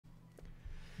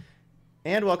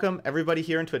And welcome everybody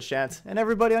here in Twitch chat and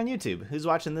everybody on YouTube who's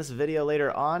watching this video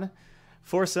later on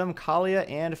for some Kaalia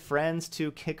and friends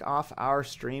to kick off our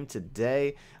stream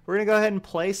today. We're going to go ahead and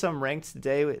play some ranked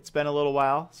today. It's been a little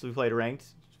while since we played ranked.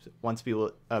 Once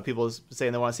people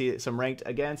saying they want to see some ranked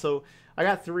again. So I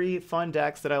got 3 fun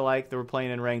decks that I like that we're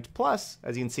playing in ranked. Plus,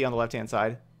 as you can see on the left-hand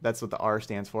side, that's what the R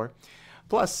stands for.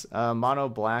 Plus, mono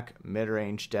black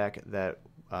mid-range deck that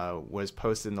was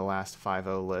posted in the last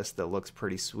 5.0 list that looks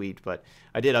pretty sweet, but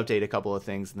I did update a couple of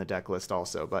things in the deck list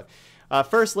also. But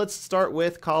first, let's start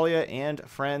with Kaalia and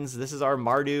friends. This is our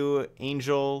Mardu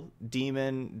Angel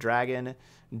Demon Dragon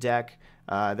deck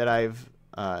that I've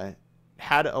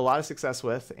had a lot of success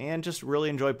with and just really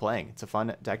enjoy playing. It's a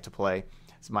fun deck to play.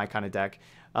 It's my kind of deck.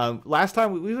 Last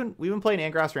time we've been playing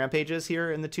Angrass Rampages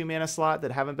here in the 2-mana slot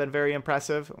that haven't been very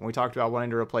impressive. We talked about wanting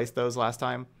to replace those last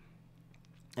time.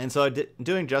 And so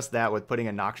doing just that with putting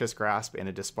a Noxious Grasp and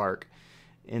a Dispark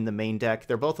in the main deck.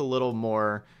 They're both a little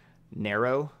more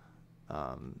narrow,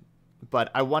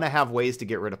 but I want to have ways to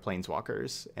get rid of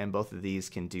Planeswalkers, and both of these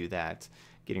can do that.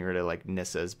 Getting rid of like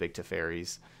Nissa's, Big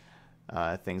Teferis,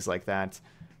 things like that.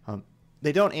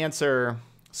 They don't answer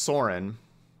Sorin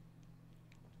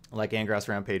like Angrass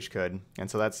Rampage could,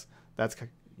 and so that's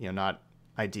not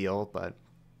ideal, but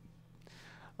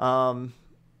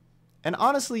and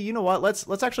honestly, you know what?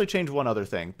 Let's actually change one other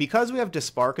thing. Because we have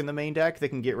Dispark in the main deck that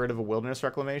can get rid of a Wilderness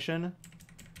Reclamation,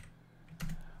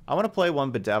 I want to play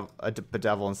one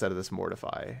Bedevil instead of this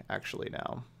Mortify, actually,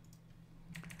 now.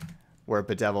 Where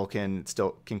Bedevil can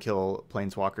kill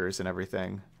Planeswalkers and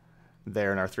everything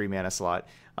there in our 3-mana slot.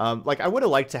 Like, I would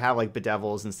have liked to have, like,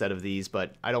 Bedevils instead of these,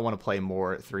 but I don't want to play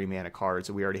more 3-mana cards.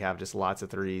 We already have just lots of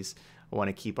 3s. I want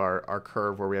to keep our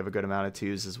curve where we have a good amount of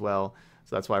 2s as well.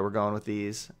 So that's why we're going with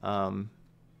these. But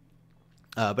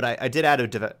I did add a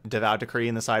Devout Decree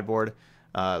in the sideboard,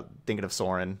 thinking of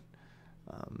Sorin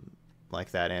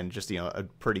like that, and just a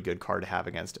pretty good card to have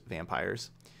against vampires.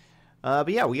 But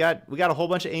yeah, we got a whole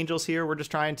bunch of angels here. We're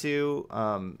just trying to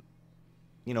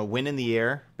win in the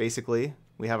air. Basically,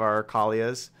 we have our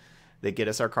Kaalias that get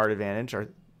us our card advantage,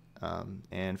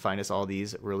 and find us all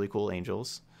these really cool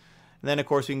angels. And then, of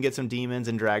course, we can get some demons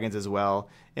and dragons as well.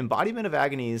 Embodiment of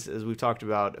Agonies, as we've talked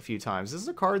about a few times, this is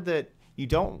a card that you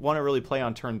don't want to really play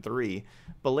on turn 3,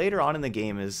 but later on in the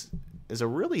game is a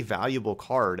really valuable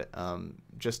card.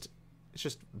 It's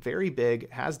just very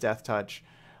big, has death touch.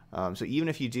 So even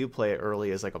if you do play it early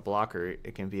as like a blocker,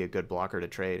 it can be a good blocker to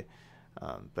trade.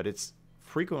 But it's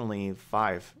frequently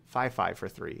 5/5 for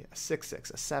 3, a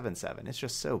 6/6, a 7/7. It's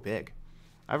just so big.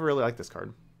 I really like this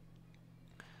card.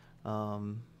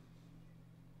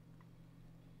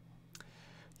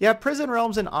 Yeah, Prison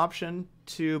Realm's an option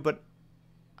too, but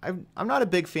I'm not a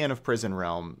big fan of Prison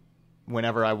Realm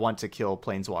whenever I want to kill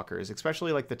Planeswalkers,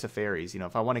 especially like the Teferis.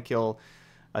 If I want to kill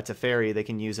a Teferi, they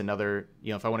can use another,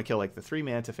 if I want to kill like the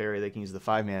 3-mana Teferi, they can use the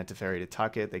 5-mana Teferi to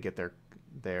tuck it. They get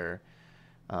their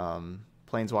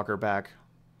Planeswalker back.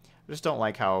 I just don't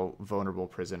like how vulnerable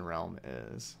Prison Realm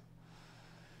is.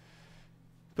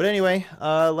 But anyway,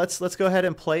 let's go ahead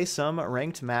and play some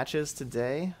ranked matches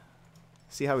today.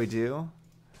 See how we do.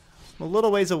 I'm a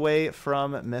little ways away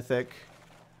from Mythic.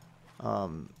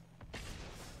 Don't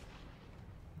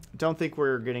think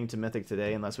we're getting to Mythic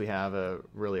today unless we have a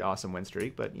really awesome win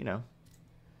streak, but you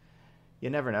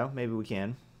never know. Maybe we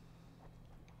can.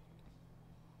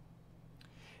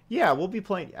 Yeah, we'll be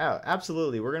playing.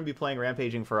 Absolutely, we're going to be playing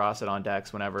Rampaging Ferocidon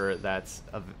decks whenever that's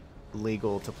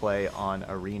legal to play on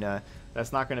Arena.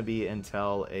 That's not going to be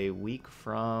until a week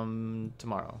from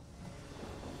tomorrow.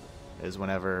 Is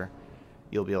whenever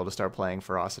you'll be able to start playing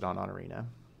Ferocidon on Arena.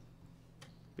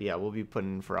 But yeah, we'll be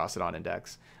putting Ferocidon in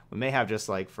decks. We may have just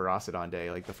like Ferocidon Day,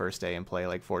 like the first day, and play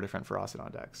like 4 different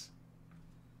Ferocidon decks.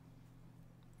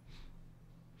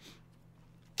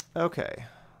 Okay,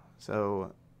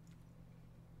 so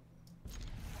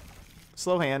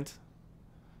slow hand,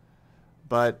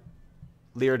 but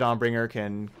Lyra Dawnbringer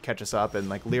can catch us up, and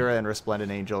like Lyra and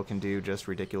Resplendent Angel can do just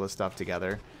ridiculous stuff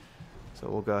together. So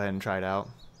we'll go ahead and try it out.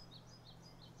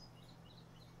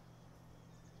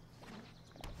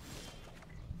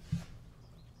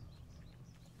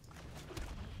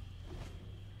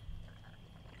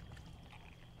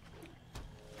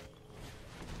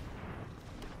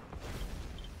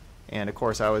 And of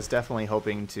course, I was definitely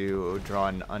hoping to draw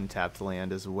an untapped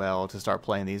land as well to start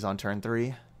playing these on turn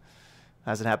 3.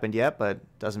 Hasn't happened yet, but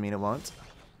doesn't mean it won't.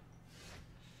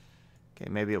 Okay,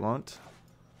 maybe it won't.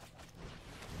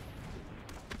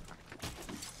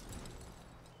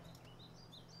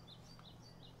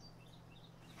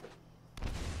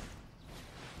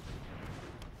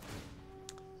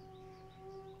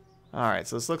 Alright,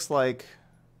 so this looks like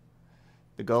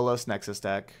the Golos Nexus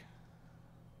deck.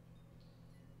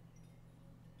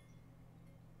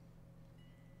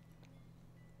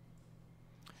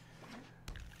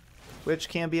 Which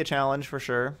can be a challenge for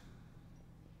sure.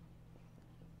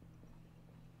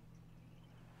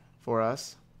 For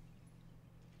us.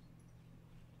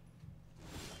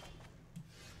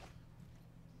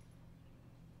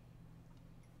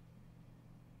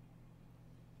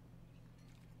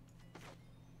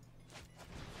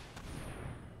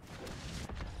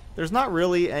 There's not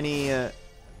really any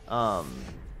card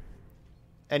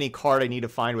I need to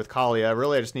find with Kaalia.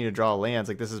 Really, I just need to draw lands.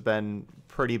 Like, this has been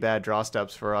pretty bad draw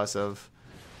steps for us of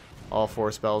all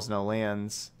 4 spells, no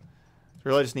lands.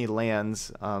 Really just need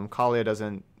lands. Kaalia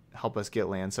doesn't help us get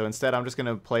lands. So instead, I'm just going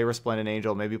to play Resplendent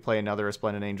Angel, maybe play another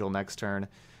Resplendent Angel next turn.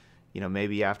 You know,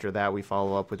 maybe after that we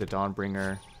follow up with the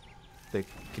Dawnbringer that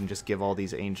can just give all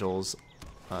these angels,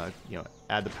 you know,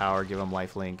 add the power, give them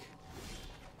lifelink,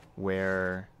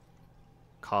 where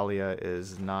Kaalia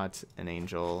is not an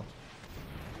angel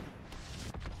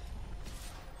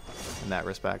in that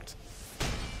respect.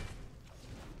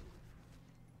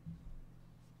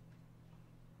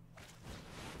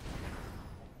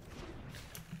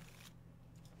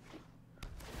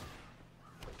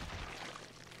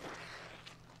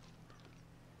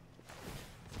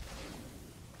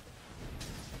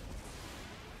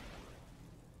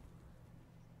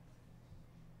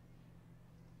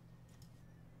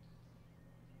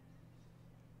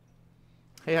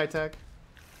 Hey, High Tech.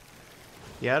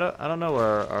 Yeah, I don't know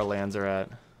where our lands are at.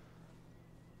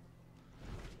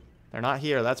 They're not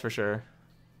here, that's for sure.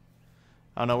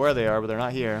 I don't know where they are, but they're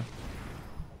not here.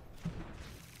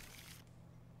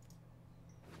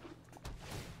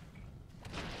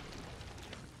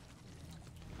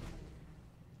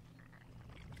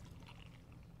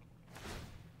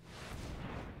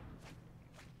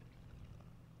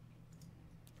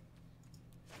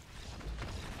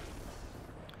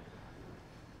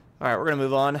 Alright, we're going to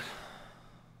move on.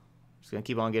 Just going to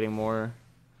keep on getting more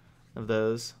of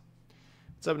those.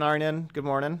 What's up, Narnian? Good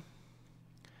morning.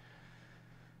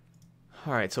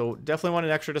 Alright, so definitely want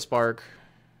an extra to spark.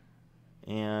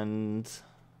 And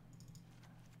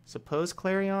suppose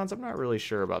Clarions? I'm not really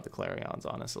sure about the Clarions,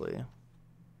 honestly.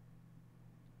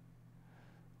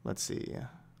 Let's see.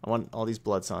 I want all these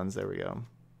Blood Suns. There we go.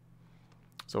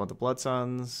 So I want the Blood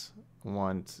Suns. I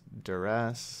want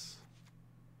Duress.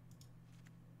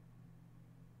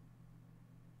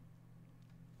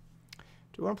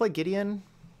 Do we want to play Gideon?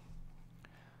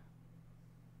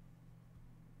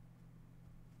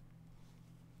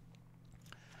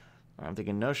 I'm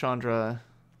thinking no Chandra.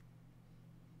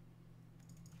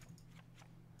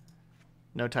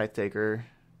 No Tithe Taker.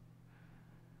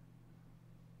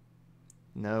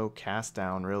 No Cast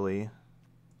Down, really.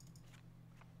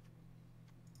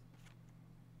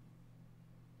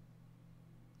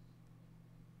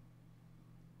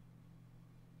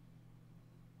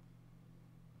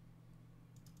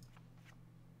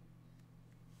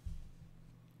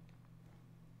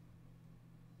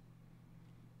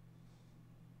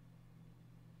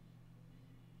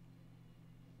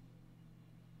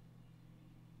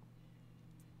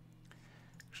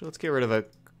 Actually, let's get rid of a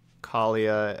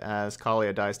Kaalia as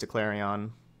Kaalia dies to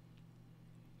Clarion.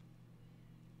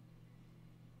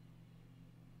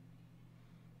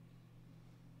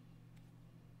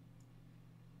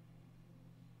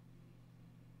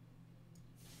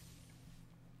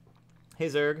 Hey,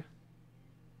 Zerg.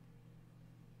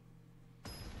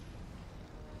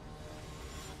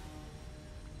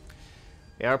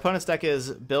 Yeah, our opponent's deck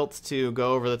is built to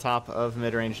go over the top of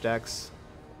mid-range decks,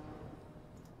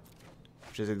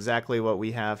 which is exactly what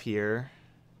we have here.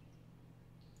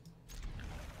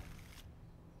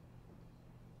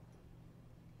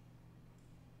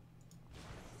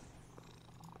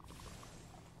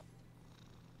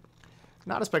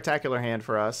 Not a spectacular hand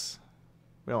for us.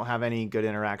 We don't have any good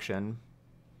interaction.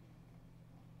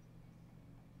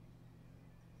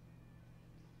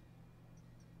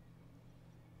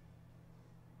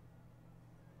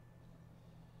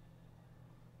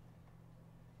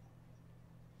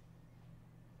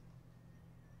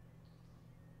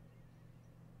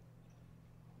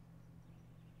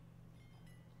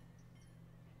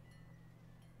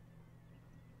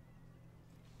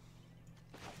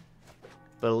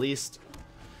 But at least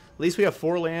we have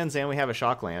 4 lands and we have a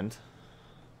shock land.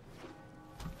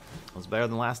 It was better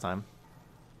than last time.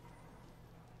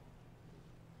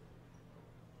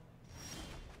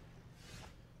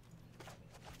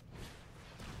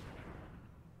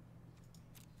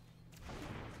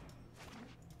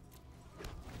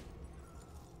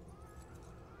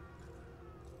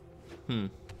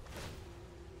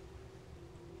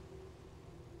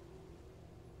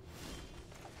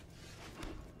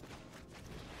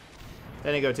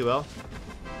 That didn't go too well.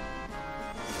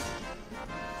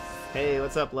 Hey,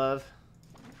 what's up, love?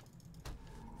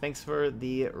 Thanks for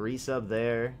the resub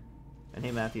there. And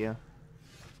hey, Matthew.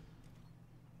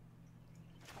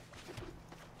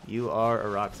 You are a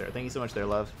rock star. Thank you so much there,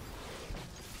 love.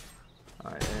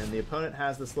 Alright, and the opponent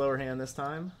has the slower hand this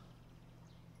time.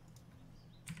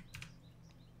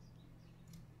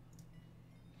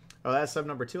 Oh, that's sub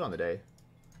number 2 on the day.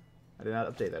 I did not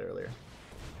update that earlier.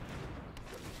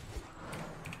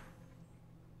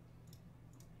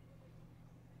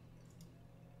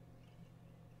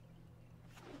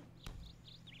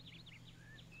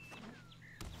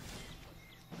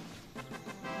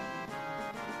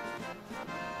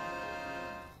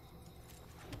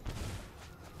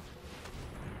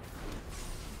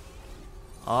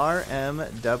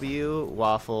 RMW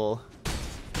Waffle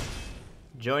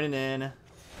joining in.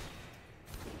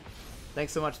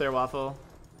 Thanks so much there, Waffle.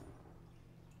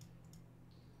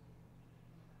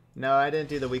 No, I didn't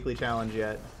do the weekly challenge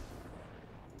yet.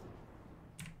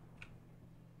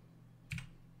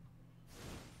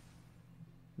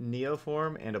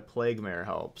 Neoform and a Plague Mare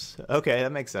helps. Okay,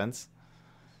 that makes sense.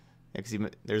 Yeah, 'cause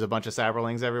there's a bunch of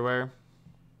Saberlings everywhere.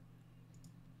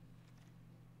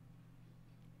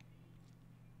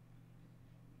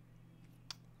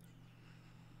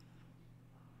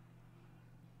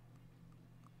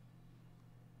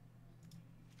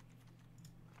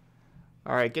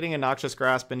 Alright, getting a Noxious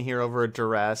Grasp in here over a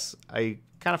Duress. I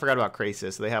kind of forgot about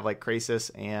Krasis. They have like Krasis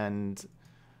and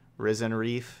Risen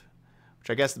Reef, which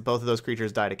I guess both of those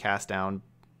creatures die to cast down.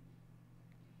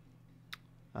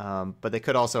 But they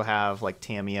could also have like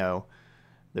Tameo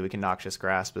that we can Noxious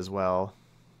Grasp as well.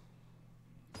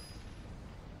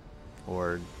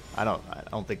 Or I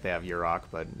don't think they have Yurok,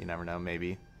 but you never know,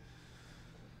 maybe.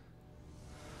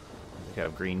 They could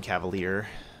have Green Cavalier,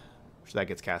 which that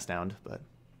gets cast down, but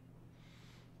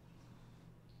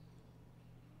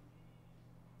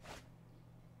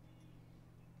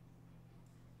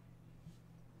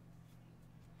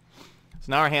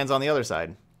so now our hand's on the other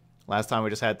side. Last time we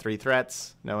just had 3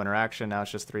 threats, no interaction. Now it's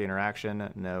just 3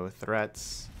 interaction, no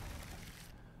threats.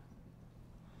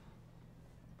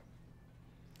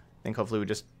 I think hopefully we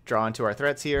just draw into our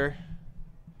threats here.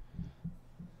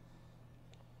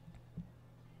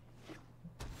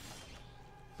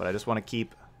 But I just want to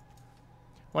keep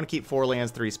 4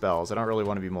 lands, 3 spells. I don't really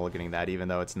want to be mulliganing that, even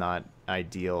though it's not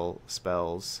ideal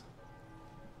spells.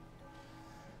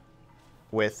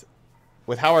 With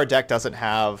how our deck doesn't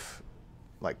have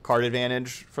like card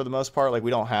advantage for the most part, like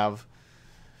we don't have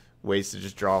ways to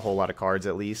just draw a whole lot of cards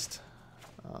at least.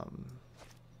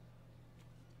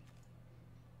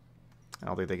 I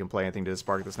don't think they can play anything to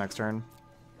Spark this next turn.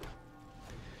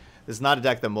 This is not a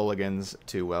deck that mulligans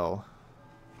too well.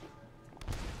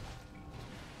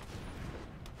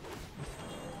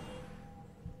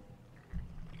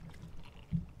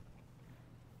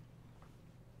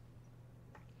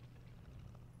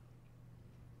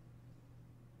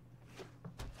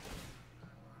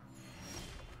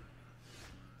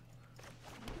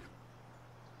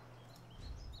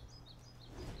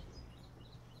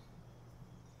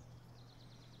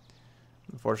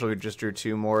 Unfortunately, we just drew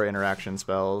 2 more interaction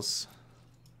spells.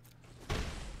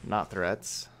 Not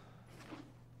threats.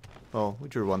 Well, we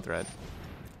drew 1 threat.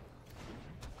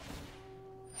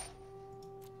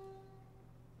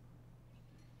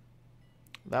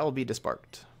 That will be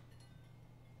disparked.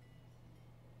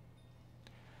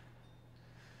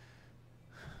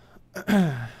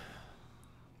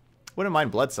 Wouldn't mind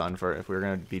Blood Sun for if we were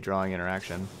going to be drawing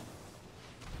interaction.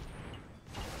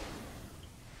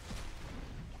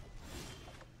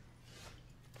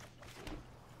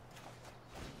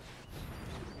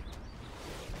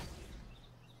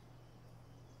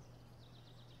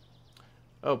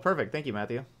 Oh, perfect. Thank you,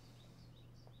 Matthew.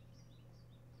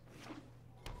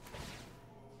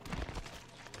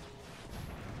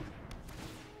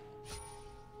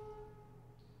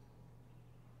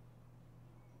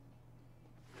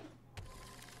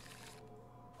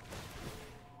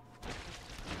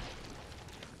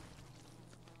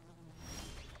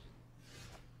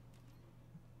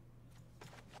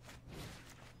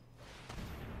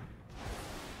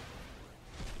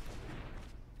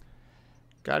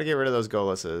 Got to get rid of those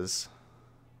Goluses.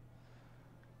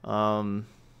 The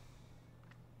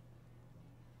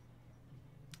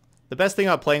best thing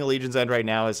about playing a Legion's End right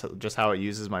now is just how it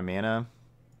uses my mana.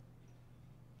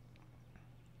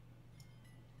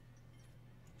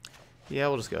 Yeah,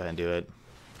 we'll just go ahead and do it.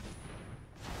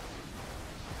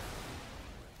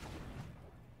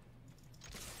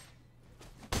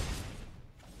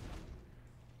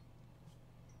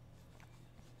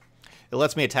 It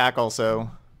lets me attack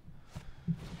also.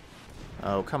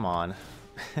 Oh, come on.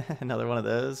 Another one of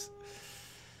those.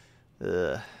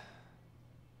 Ugh.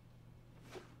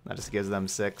 That just gives them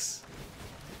 6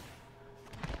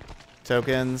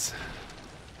 tokens.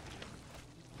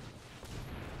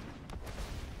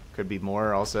 Could be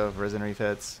more also if Risen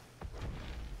refits.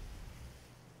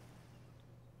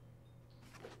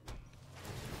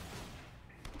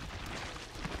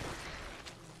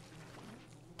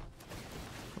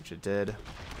 Which it did.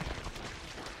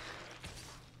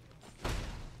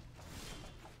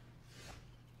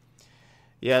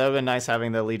 Yeah, that would have been nice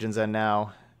having the Legion's End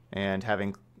now and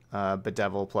having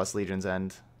Bedevil plus Legion's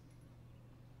End.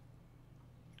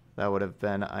 That would have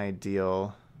been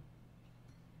ideal.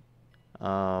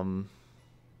 Gosh.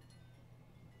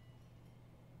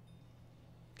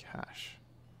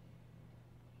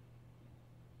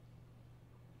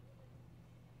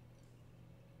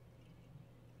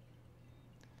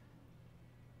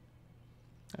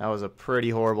 That was a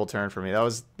pretty horrible turn for me. That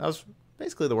was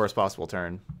basically the worst possible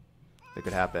turn that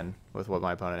could happen with what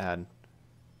my opponent had.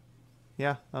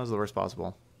 Yeah, that was the worst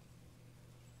possible.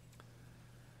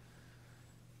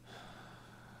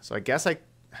 So I guess I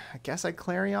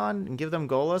Clarion and give them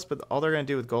Golos, but all they're gonna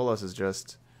do with Golos is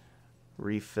just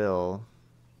refill.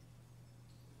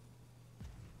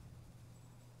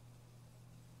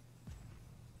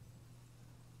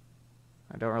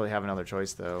 I don't really have another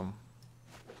choice though.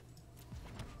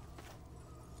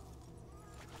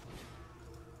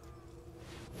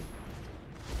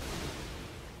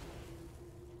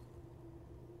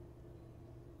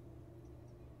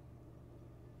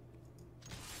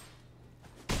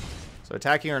 So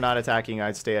attacking or not attacking,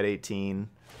 I'd stay at 18.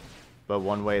 But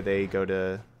one way they go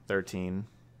to 13.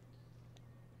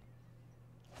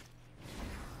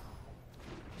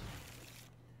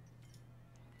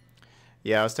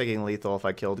 Yeah, I was taking lethal if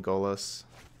I killed Golos.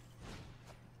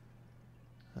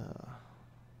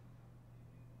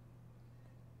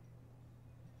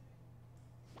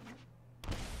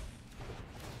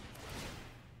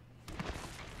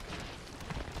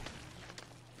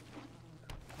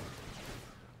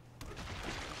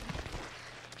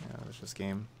 This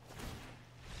game.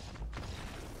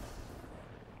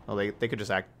 Oh, they could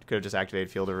have just activated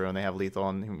Field of Ruin. They have lethal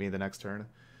on me the next turn.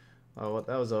 Oh,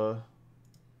 that was a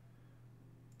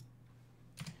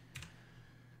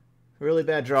really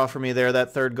bad draw for me there.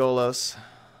 That third Golos.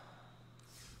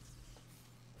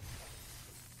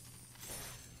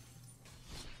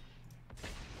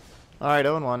 All right,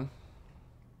 0-1.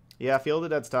 Yeah, Field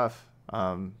of Dead's tough.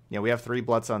 Yeah, we have 3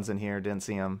 Blood Suns in here. Didn't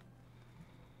see them.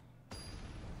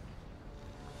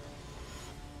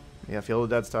 Yeah, Field of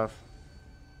Dead's tough.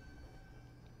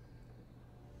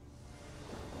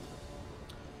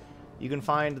 You can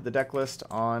find the deck list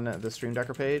on the Stream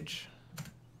Decker page.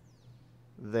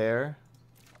 There.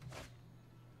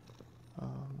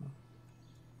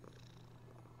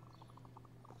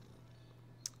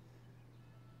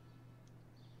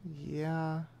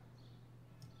 Yeah.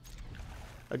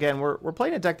 Again, we're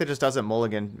playing a deck that just doesn't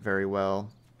mulligan very well.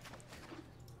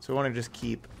 So we want to just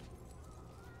keep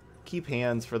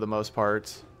hands for the most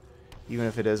part, even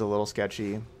if it is a little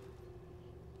sketchy.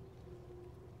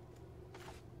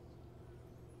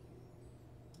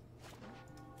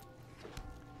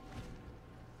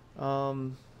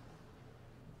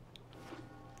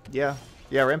 Yeah,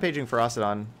 Rampaging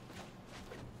Ferocidon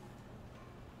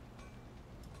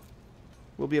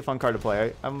will be a fun card to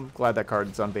play. I'm glad that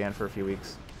card's unbanned for a few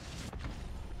weeks.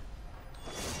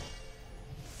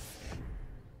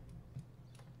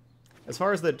 As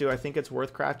far as do I think it's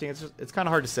worth crafting, it's kind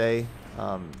of hard to say.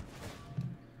 I'm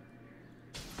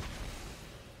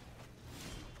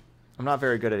not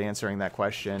very good at answering that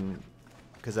question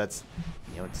because that's,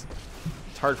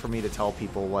 it's hard for me to tell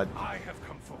people what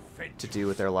to do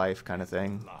with their life, kind of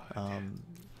thing.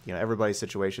 Everybody's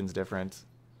situation's different.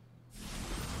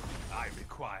 I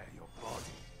require your body,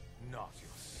 not your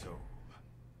soul.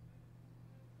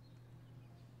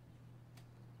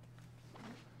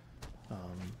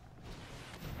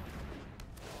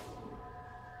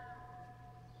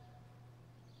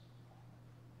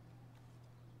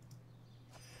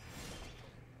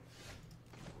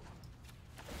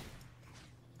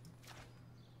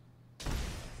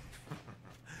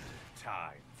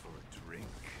 Time for a drink.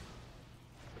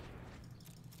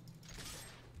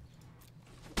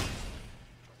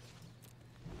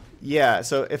 Yeah,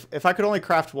 so if I could only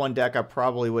craft one deck, I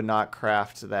probably would not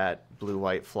craft that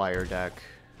blue-white flyer deck.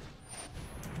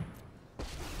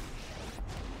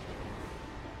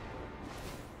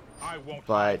 I won't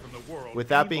But hide from the world with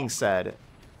that any being longer. said,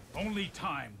 Only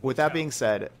time will with that tell. being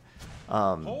said,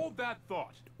 Hold that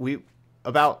thought. we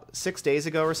about 6 days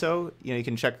ago or so, you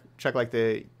can check like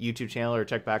the YouTube channel or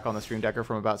check back on the Stream Decker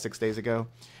from about 6 days ago.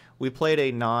 We played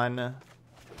a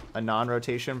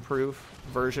non-rotation proof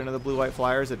version of the Blue White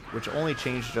Flyers, which only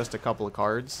changed just a couple of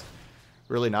cards.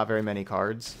 Really not very many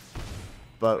cards.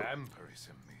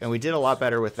 And we did a lot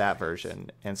better with that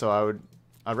version. And so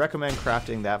I'd recommend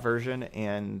crafting that version.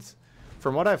 And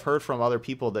from what I've heard from other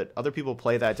people, that other people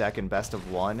play that deck in best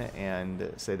of one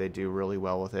and say they do really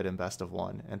well with it in best of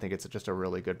one, and think it's just a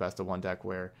really good best of one deck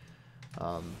where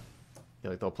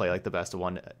like they'll play like the best of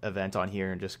one event on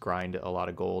here and just grind a lot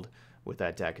of gold with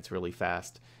that deck. It's really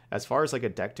fast. As far as like a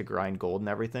deck to grind gold and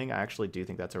everything, I actually do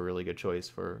think that's a really good choice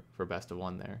for best of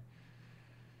one there.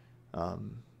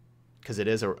 Because it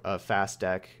is a fast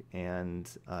deck and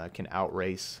can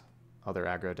outrace other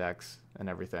aggro decks and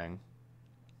everything.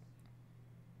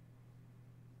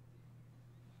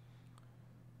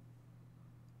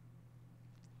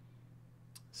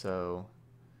 So,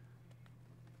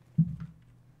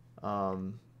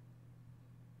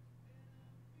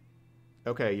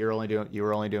 okay, you were only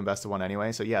doing best of one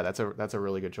anyway. So yeah, that's a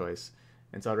really good choice.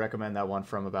 And so I'd recommend that one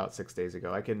from about 6 days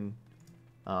ago. I can,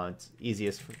 it's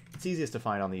easiest to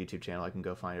find on the YouTube channel. I can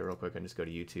go find it real quick and just go to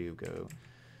YouTube, go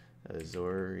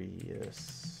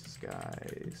Azorius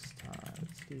Skies Todd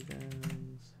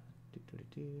Stevens.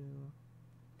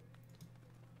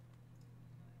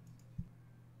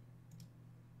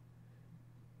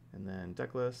 And then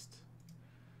Decklist.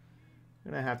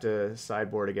 I'm going to have to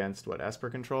sideboard against, what, Esper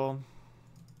Control?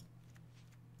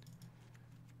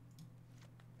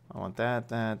 I want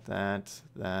that. I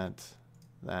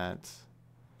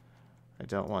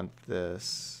don't want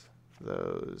this,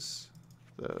 those.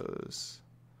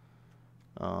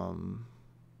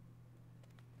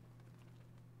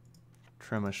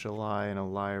 Tremashalai and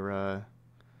Elira.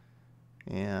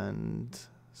 And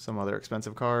some other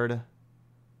expensive card.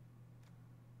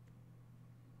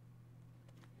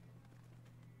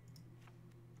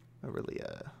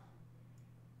 Aurelia.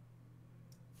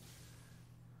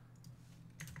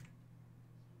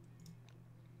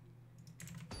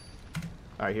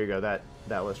 All right, here you go. That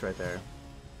list right there.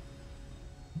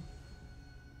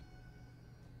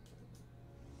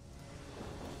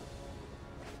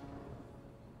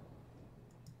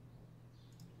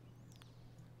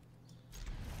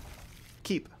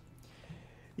 Keep.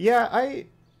 Yeah,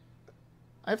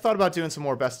 I've thought about doing some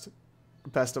more best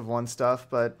of one stuff,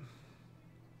 but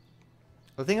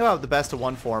the thing about the best of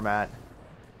one format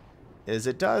is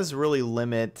it does really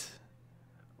limit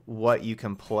what you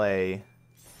can play,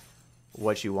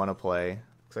 what you want to play.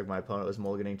 Looks like my opponent was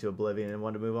mulliganing to Oblivion and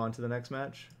wanted to move on to the next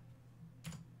match.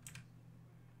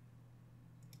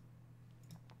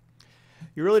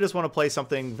 You really just want to play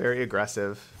something very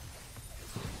aggressive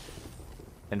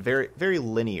and very, very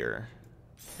linear,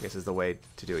 I guess is the way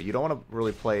to do it. You don't want to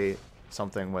really play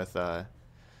something with,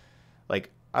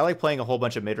 like, I like playing a whole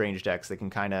bunch of mid-range decks that can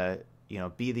kind of,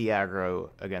 be the aggro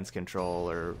against control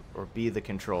or be the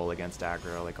control against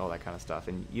aggro, like all that kind of stuff.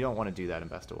 And you don't want to do that in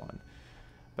best of one.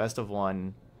 Best of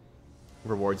one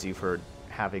rewards you for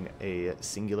having a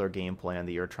singular game plan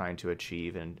that you're trying to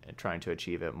achieve and trying to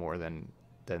achieve it more than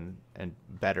and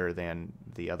better than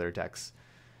the other deck's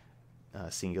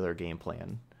singular game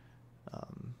plan.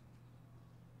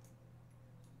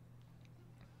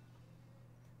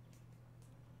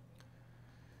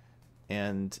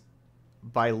 And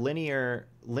by linear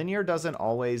doesn't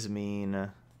always mean,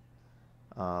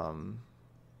 and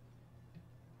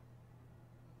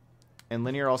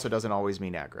linear also doesn't always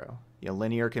mean aggro.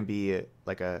 Linear can be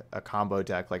like a combo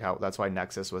deck, like how that's why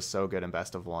Nexus was so good in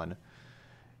best of one.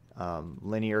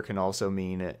 Linear can also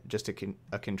mean just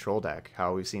a control deck.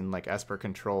 How we've seen like Esper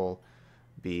Control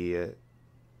be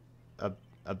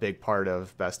a big part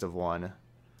of best of one.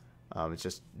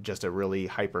 It's just a really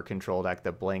hyper control deck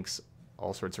that blanks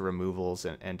all sorts of removals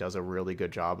and does a really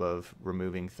good job of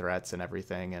removing threats and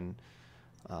everything. And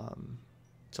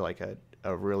so like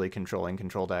a really controlling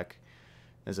control deck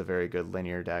is a very good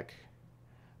linear deck.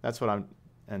 That's what I'm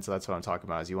talking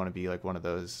about, is you want to be like one of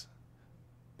those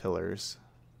pillars.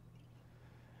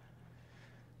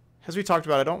 As we talked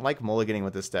about, I don't like mulliganing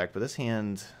with this deck, but this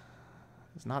hand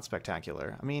is not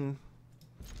spectacular. I mean,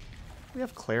 we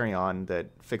have Clarion that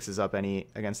fixes up any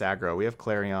against aggro. We have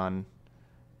Clarion.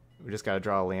 We just got to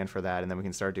draw a land for that, and then we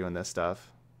can start doing this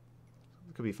stuff.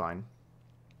 It could be fine.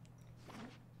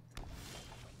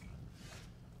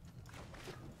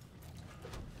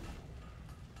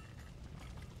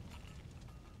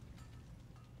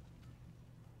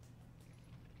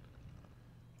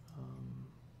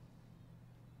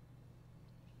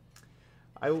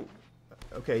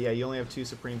 Okay, yeah, you only have 2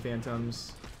 Supreme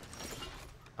Phantoms.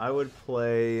 I would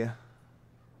play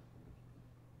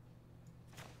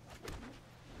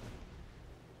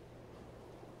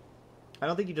I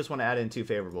don't think you just want to add in 2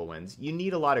 favorable winds. You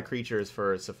need a lot of creatures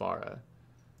for Sephara.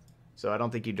 So I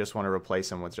don't think you just want to replace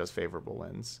them with just favorable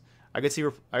winds. I could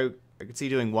see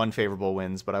doing 1 favorable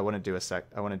winds, but I wouldn't do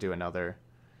I want to do another.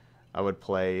 I would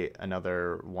play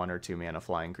another 1 or 2 mana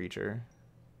flying creature.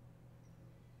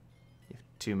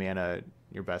 2 mana,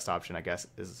 your best option, I guess,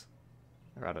 is,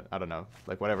 or I don't know,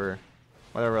 like whatever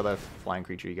other flying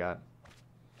creature you got.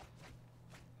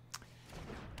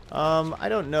 I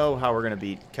don't know how we're gonna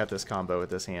beat Kethis combo with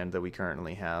this hand that we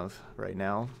currently have right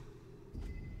now.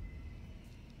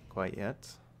 Quite yet.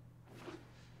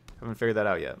 Haven't figured that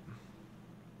out yet.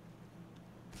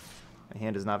 My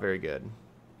hand is not very good.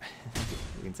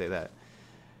 We can say that.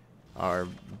 Our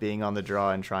being on the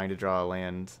draw and trying to draw a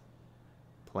land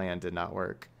plan did not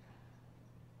work.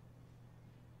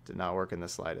 Did not work in the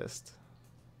slightest.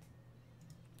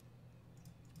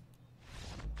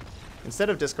 Instead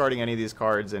of discarding any of these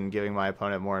cards and giving my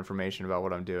opponent more information about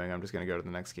what I'm doing, I'm just going to go to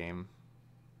the next game.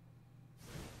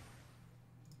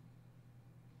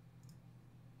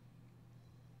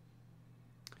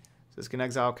 So this can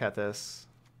exile Kethis.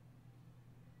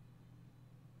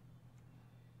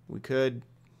 We could...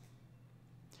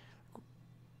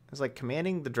 It's like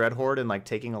commanding the Dreadhorde and like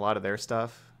taking a lot of their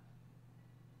stuff.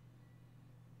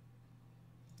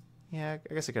 Yeah,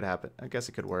 I guess it could happen. I guess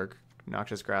it could work.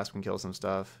 Noxious Grasp can kill some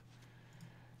stuff.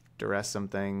 Duress some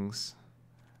things.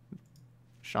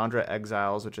 Chandra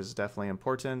exiles, which is definitely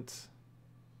important.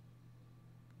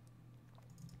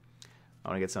 I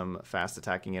want to get some fast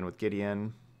attacking in with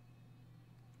Gideon.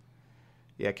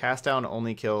 Yeah, Cast Down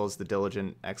only kills the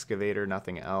Diligent Excavator,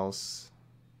 nothing else.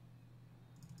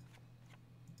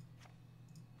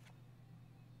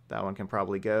 That one can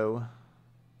probably go.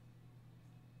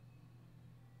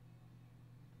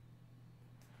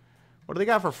 What do they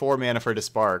got for 4 mana for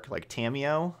Dispark? Like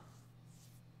Tameo?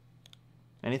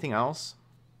 Anything else?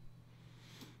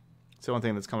 It's the only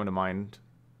thing that's coming to mind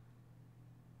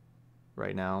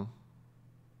right now.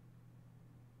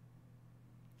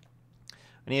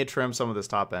 I need to trim some of this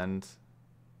top end.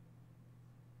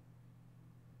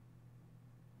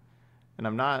 And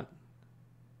I'm not...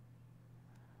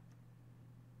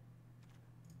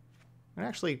 I'm going to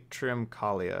actually trim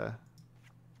Kaalia.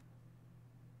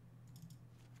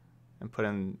 And put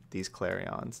in these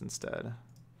Clarions instead.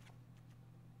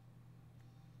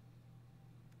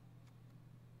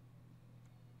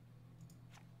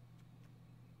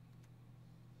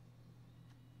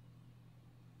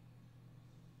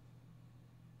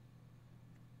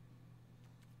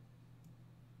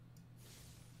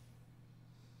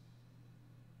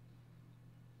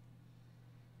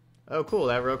 Oh, cool.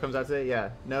 That row comes out today?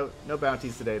 Yeah. No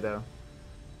bounties today, though.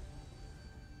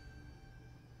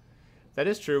 That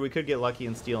is true. We could get lucky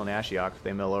and steal an Ashiok. If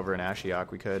they mill over an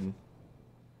Ashiok, we could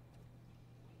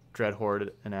Dreadhorde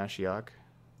an Ashiok.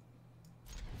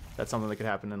 That's something that could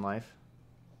happen in life.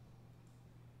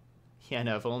 Yeah,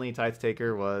 no, if only Tithe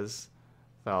Taker was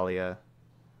Thalia.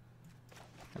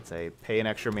 I'd say pay an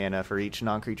extra mana for each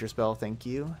non-creature spell. Thank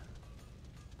you.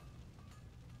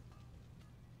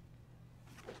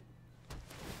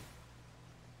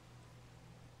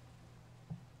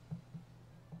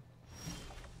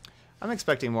 I'm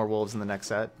expecting more wolves in the next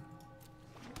set.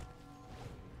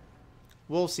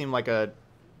 Wolves seem like a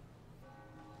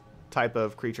type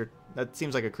of creature. That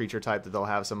seems like a creature type that they'll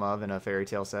have some of in a fairy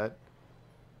tale set.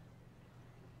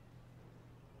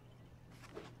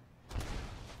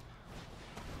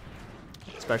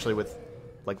 Especially with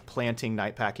like planting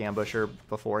Nightpack Ambusher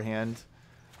beforehand.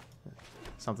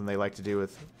 Something they like to do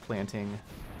with planting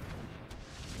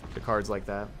the cards like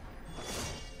that.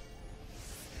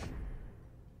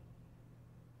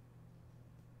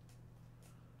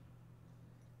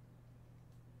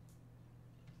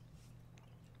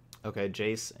 Okay,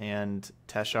 Jace and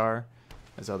Teshar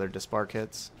as other Dispark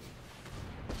hits.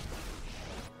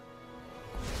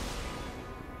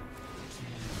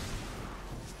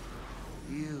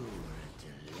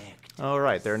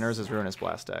 Alright, they're Nurse's Ruinous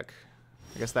Blast deck.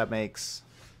 I guess that makes...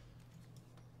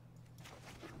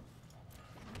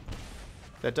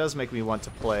 That does make me want to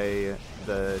play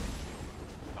the...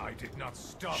 I did not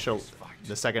stop this fight.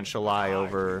 The second Shalai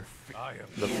over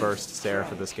the first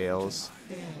Seraph of the Scales.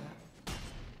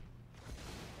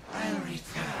 I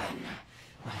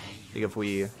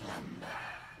think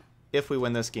if we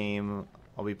win this game,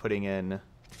 I'll be putting in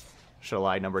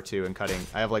Shalai number 2 and cutting.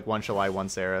 I have like 1 Shalai, 1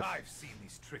 Seraph. I've seen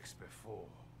these tricks before.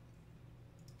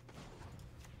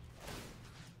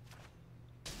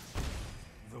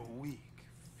 The weak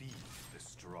feed the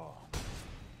strong.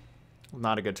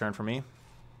 Not a good turn for me.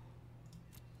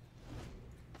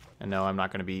 And no, I'm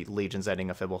not going to be Legion's Ending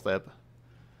a Fibblethip.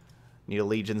 Need a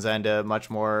Legion's End a much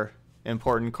more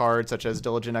important card such as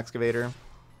Diligent Excavator.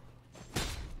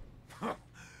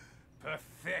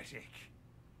 Pathetic.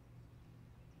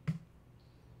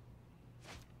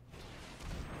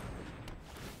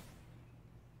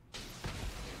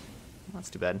 That's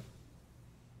too bad.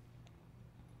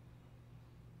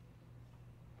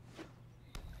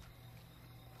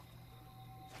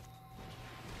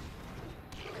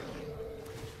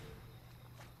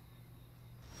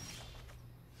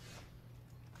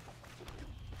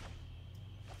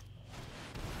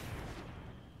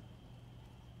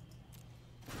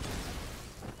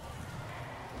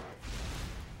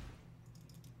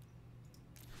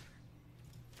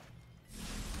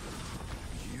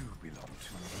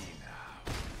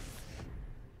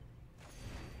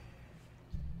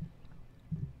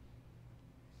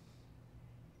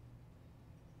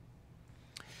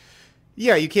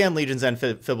 Yeah, you can Legion's End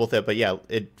Fibblethip, but yeah,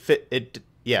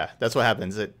 yeah, that's what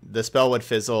happens. The spell would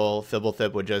fizzle,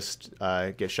 Fibblethip would just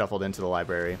get shuffled into the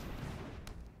library.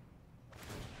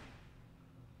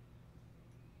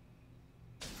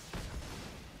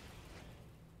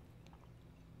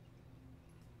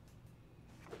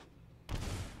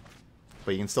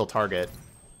 But you can still target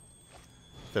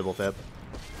Fibblethip.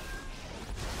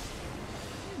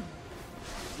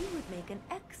 You would make an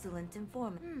excellent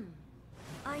informant.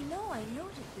 I know I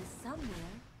noted this somewhere.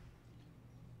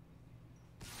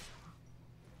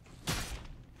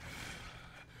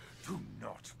 Do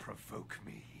not provoke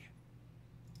me.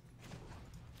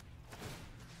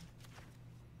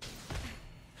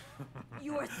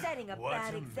 You are setting a What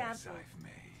bad a mess example. I've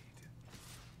made.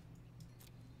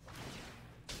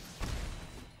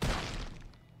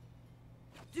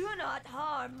 Do not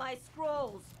harm my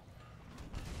scrolls.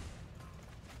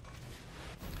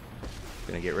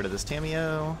 Gonna get rid of this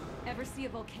Tameo. Ever see a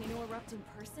volcano erupt in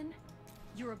person?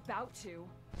 You're about to.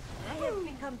 I have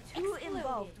become too Exploded.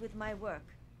 involved with my work.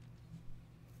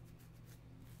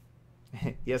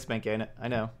 Yes, Benke, I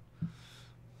know.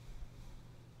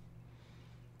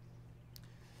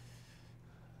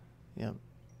 Yep.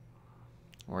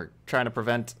 We're trying to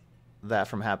prevent that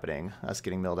from happening, us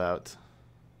getting milled out.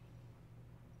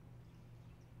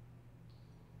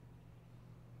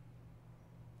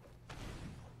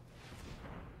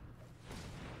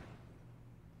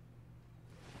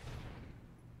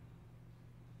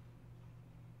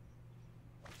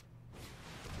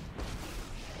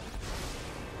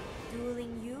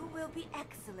 Dueling you will be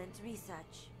excellent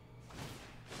research.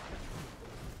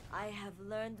 I have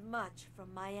learned much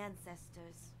from my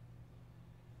ancestors.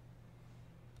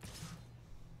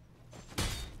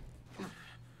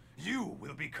 You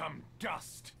will become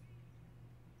dust.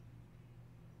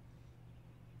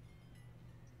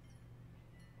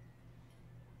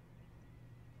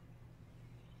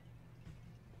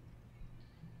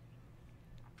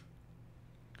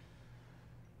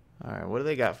 All right, what do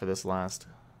they got for this last?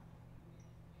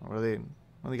 What do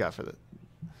they got for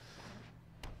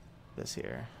this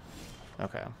here?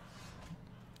 Okay.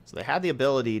 So they had the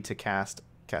ability to cast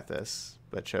Kethis,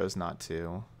 but chose not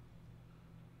to.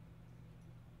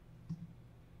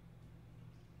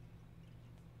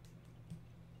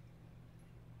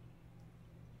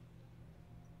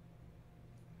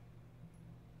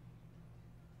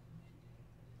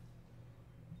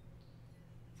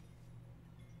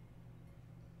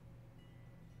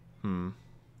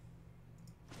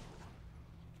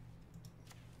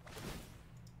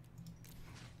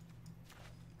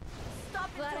 Stop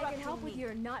Glad I can interrupting help with me.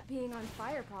 your not being on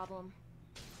fire problem.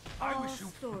 I All wish you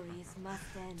stories must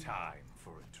end. time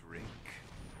for a drink.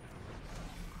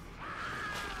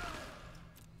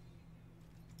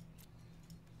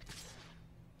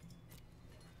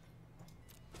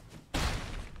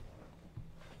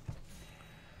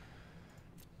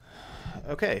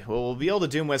 Okay, well, we'll be able to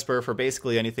Doom Whisper for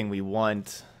basically anything we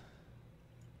want.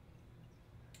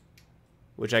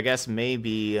 Which I guess may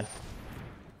be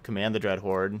Command the Dread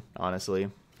Horde, honestly.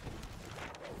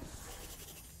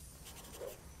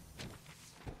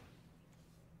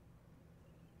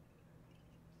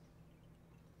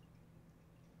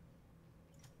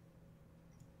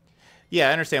 Yeah,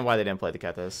 I understand why they didn't play the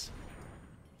Kethis.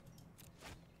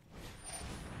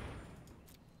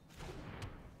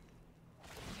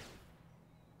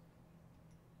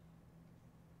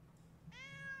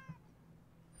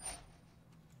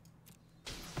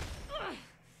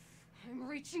 I'm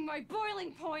reaching my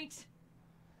boiling point.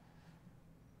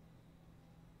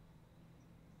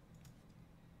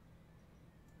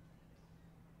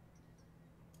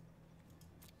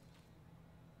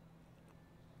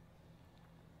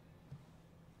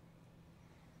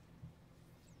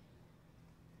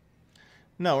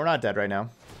 No, we're not dead right now.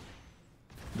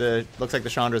 Looks like the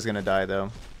Chandra's gonna die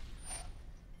though.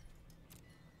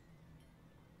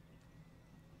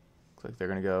 They're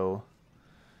going to go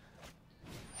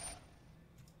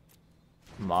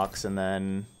Mox and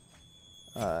then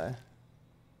Oath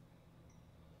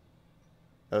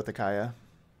of Kaalia.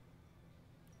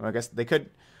 Well, I guess they could...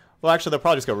 Well, actually, they'll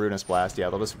probably just go Ruinous Blast. Yeah,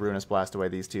 they'll just Ruinous Blast away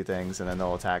these two things, and then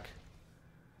they'll attack.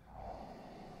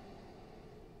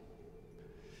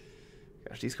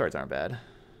 Gosh, these cards aren't bad.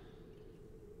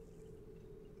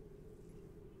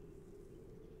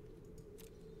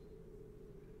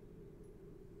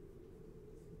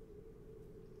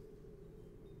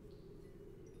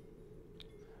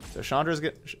 So Chandra's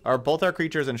both our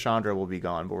creatures and Chandra will be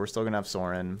gone, but we're still gonna have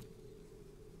Sorin.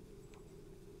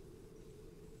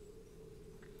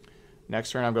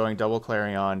 Next turn, I'm going double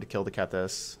Clarion to kill the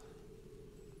Kethis.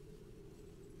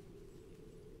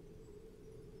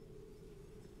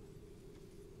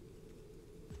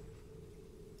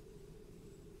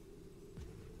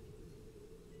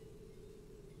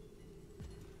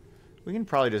 We can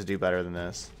probably just do better than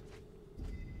this.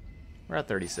 We're at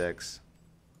 36.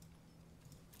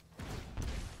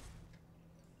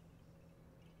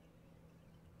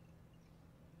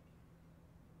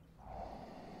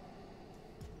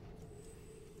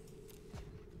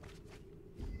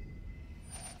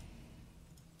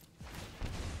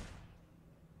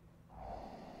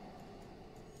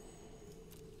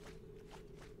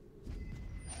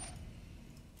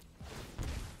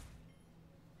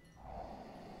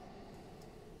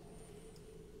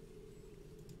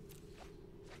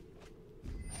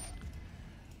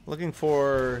 Looking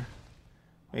for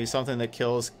maybe something that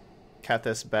kills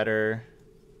Kethis better.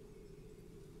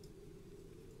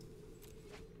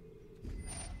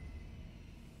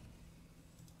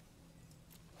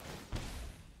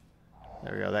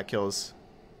 There we go, that kills.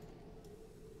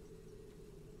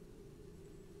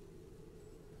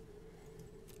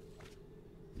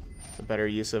 It's a better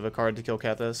use of a card to kill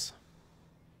Kethis.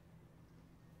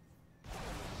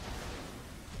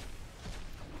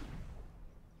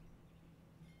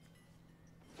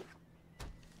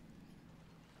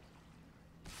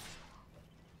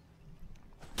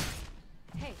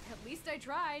 I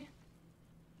tried.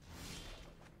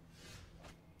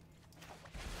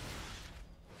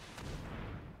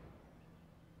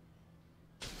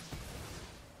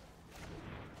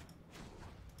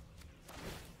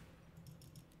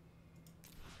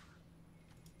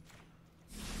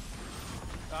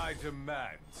 I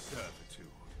demand servitude.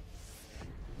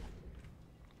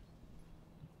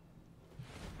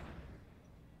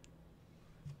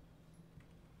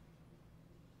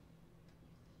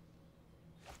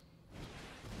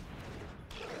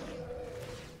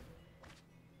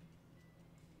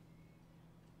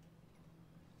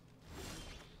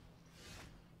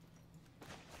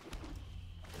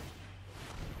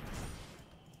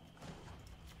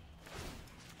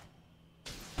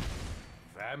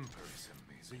 Vampirism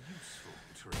is a useful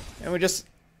trait. And we just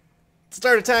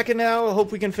start attacking now. I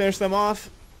hope we can finish them off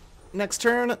next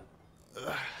turn.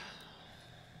 Ugh.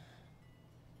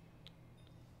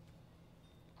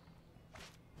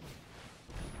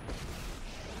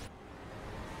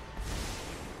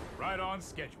 Right on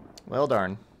schedule. Well,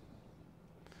 darn.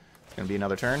 It's gonna be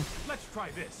another turn. Let's try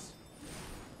this.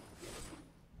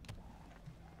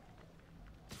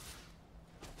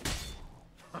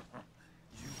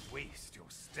 You waste your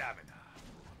stamina.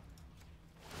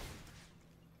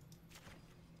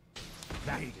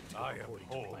 That didn't go according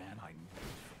to plan. I need for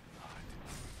blood.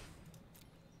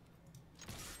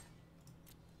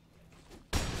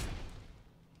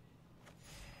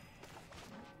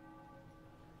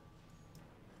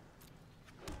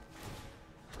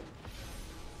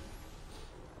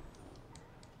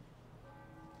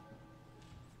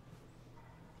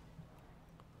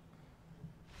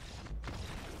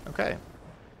 Okay.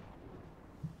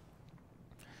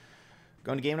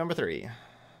 Going to game number 3.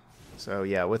 So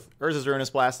yeah, with Urza's Ruinous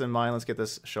Blast in mind, let's get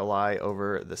this Shalai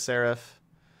over the Seraph.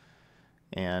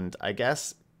 And I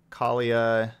guess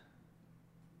Kaalia...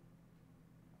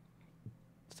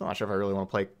 Still not sure if I really want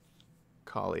to play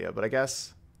Kaalia, but I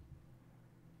guess...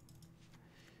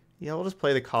 Yeah, we'll just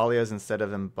play the Kaalias instead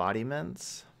of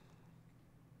embodiments.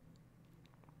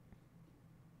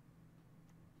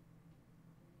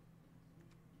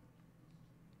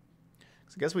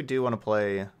 So I guess we do want to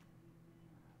play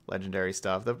legendary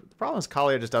stuff. The problem is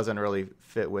Kaalia just doesn't really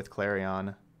fit with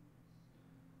Clarion.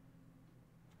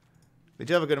 We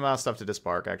do have a good amount of stuff to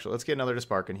Dispark, actually. Let's get another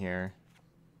Dispark in here.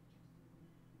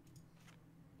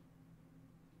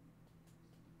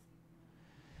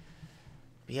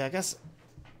 But yeah, I guess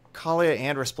Kaalia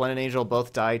and Resplendent Angel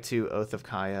both die to Oath of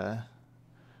Kaalia,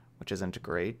 which isn't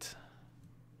great.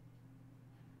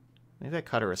 Maybe I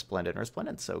cut a Resplendent.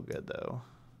 Resplendent's so good, though.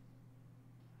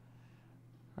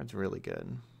 Card's really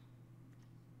good.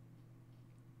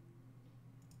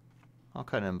 I'll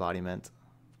cut an embodiment.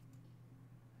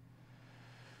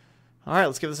 Alright,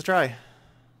 let's give this a try.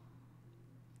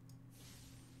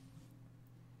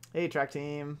 Hey, track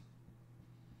team.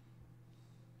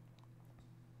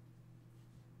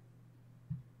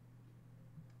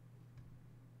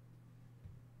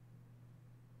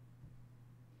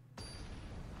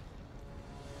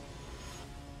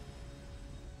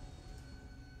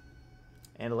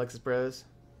 And Alexis Bros.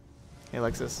 Hey,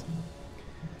 Alexis.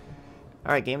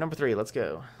 All right, game number 3. Let's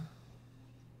go.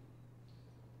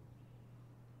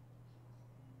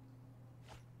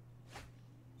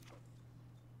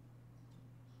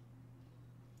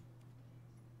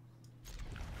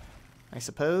 I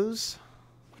suppose.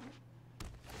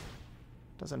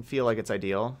 Doesn't feel like it's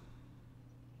ideal.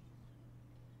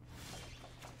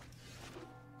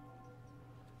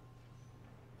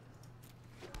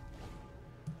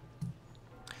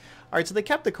 All right, so they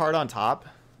kept the card on top.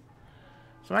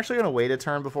 So I'm actually going to wait a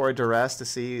turn before I duress to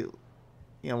see, you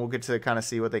know, we'll get to kind of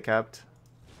see what they kept.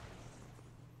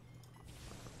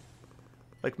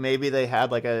 Like maybe they had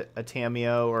like a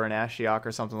Tamiyo or an Ashiok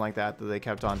or something like that that they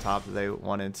kept on top that they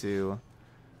wanted to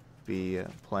be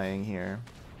playing here.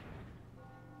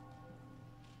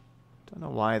 Don't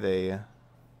know why they...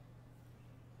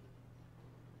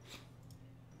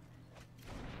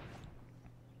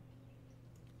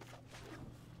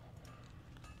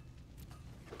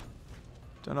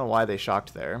 Don't know why they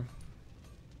shocked there.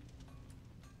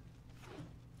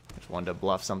 Just wanted to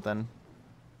bluff something.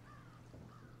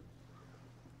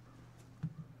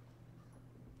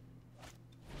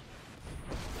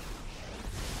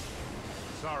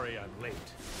 Sorry I'm late.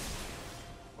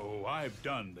 Oh, I've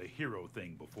done the hero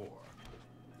thing before.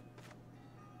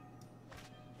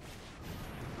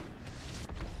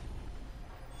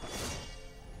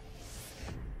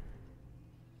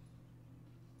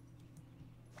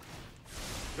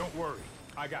 Don't worry,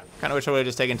 I got it. Kind of wish I would have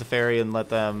just taken Teferi and let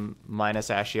them minus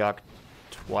Ashiok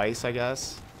twice, I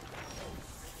guess.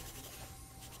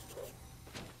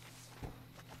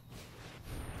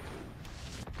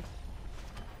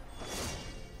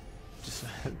 Just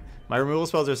my removal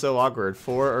spells are so awkward.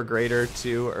 4 or greater,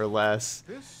 2 or less,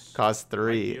 This cost might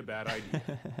 3. be a bad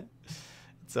idea.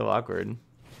 It's so awkward.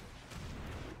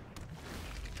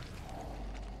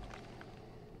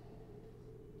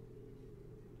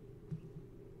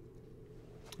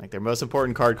 Like their most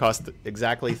important card costs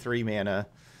exactly 3 mana.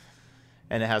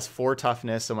 And it has 4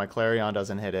 toughness, so my Clarion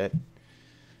doesn't hit it.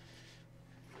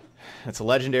 It's a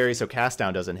legendary, so Cast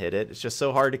Down doesn't hit it. It's just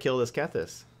so hard to kill this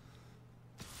Kethis.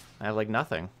 I have like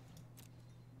nothing.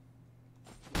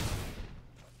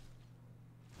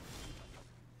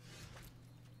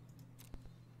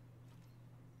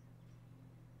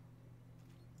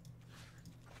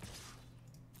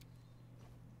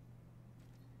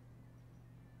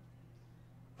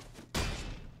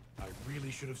 I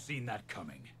really should have seen that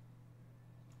coming.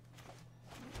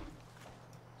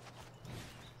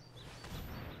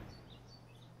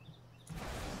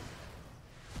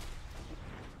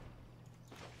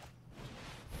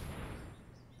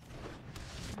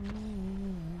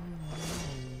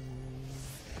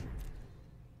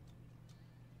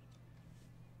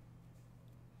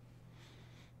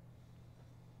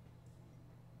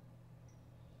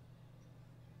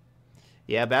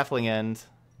 Yeah, Baffling End.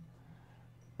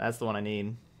 That's the one I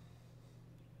need.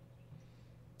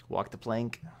 Walk the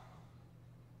plank.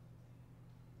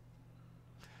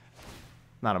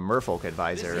 Not a merfolk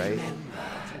advisor, right? It's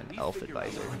an elf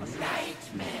advisor.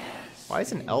 Why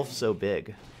is an elf so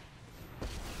big?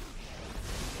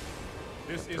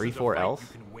 This 3/4 elf?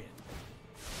 You can win.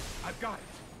 I've got it.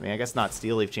 I mean, I guess not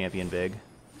Steel Leaf Champion big.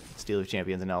 Steel Leaf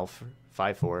Champion's an elf.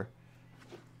 5/4.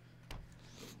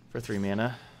 For 3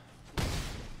 mana.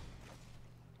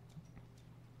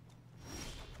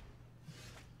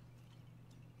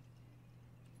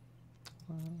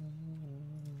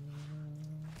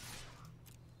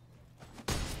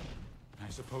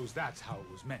 I suppose that's how it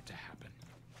was meant to happen.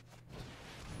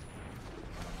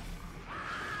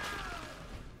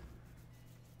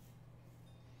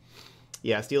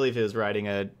 Yeah, Steel Leaf is riding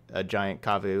a giant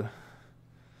Kavu,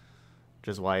 which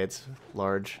is why it's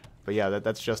large. But yeah,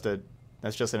 that's just an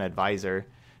advisor,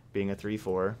 being a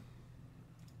 3/4.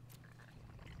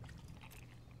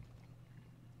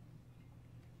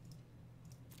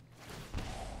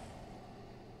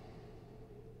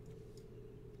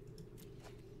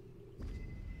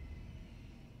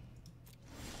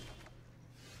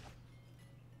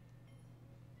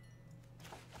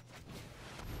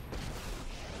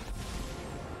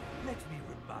 Let me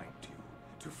remind you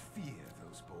to fear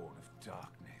those born of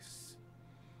darkness.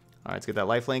 Alright, let's get that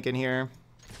lifelink in here.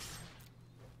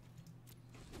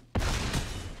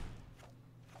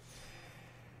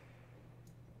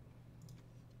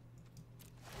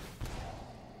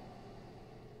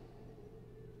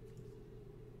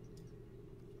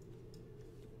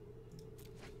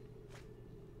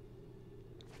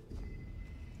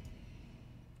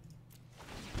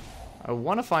 I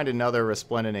want to find another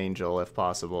Resplendent Angel if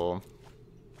possible.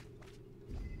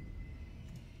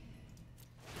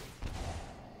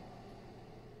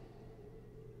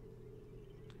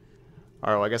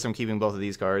 Alright, well, I guess I'm keeping both of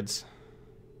these cards.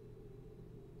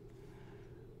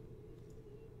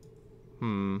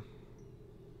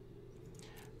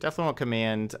 Definitely want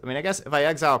command. I mean, I guess if I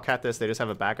exile Kethis, they just have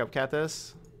a backup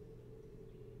Kethis.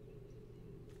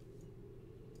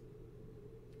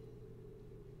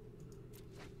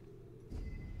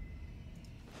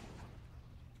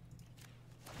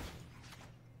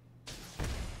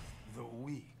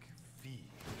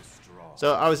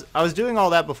 So I was doing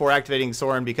all that before activating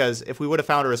Sorin because if we would have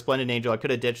found a Resplendent Angel, I could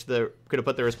have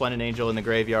put the Resplendent Angel in the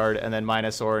graveyard and then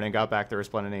minus Sorin and got back the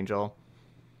Resplendent Angel.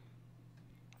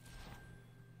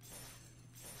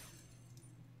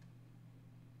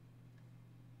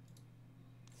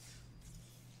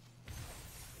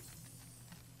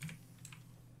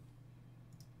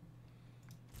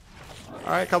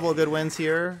 All right, a couple of good wins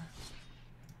here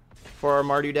for our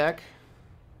Mardu deck.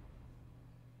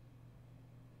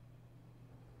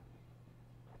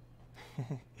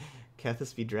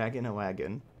 Kethis be dragging a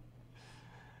wagon.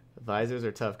 Advisors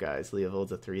are tough guys.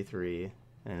 Leovold's a 3/3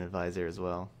 and an advisor as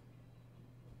well.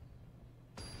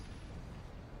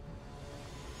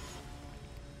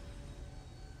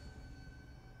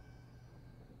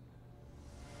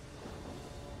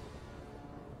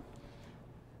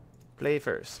 Play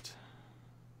first.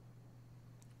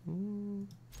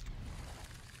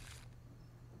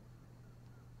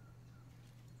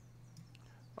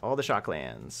 All the shock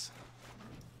lands.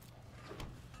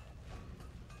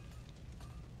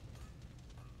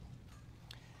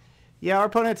 Yeah, our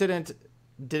opponent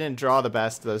didn't draw the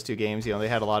best those two games. You know, they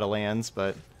had a lot of lands,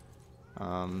 but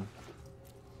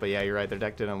yeah, you're right. Their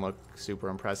deck didn't look super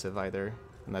impressive either,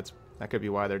 and that could be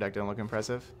why their deck didn't look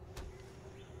impressive.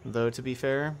 Though, to be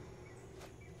fair,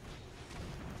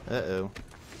 Dino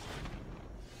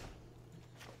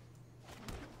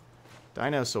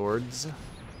Swords.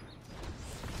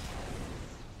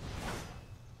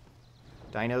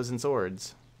 Dinos and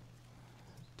swords.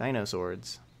 Dino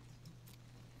Swords.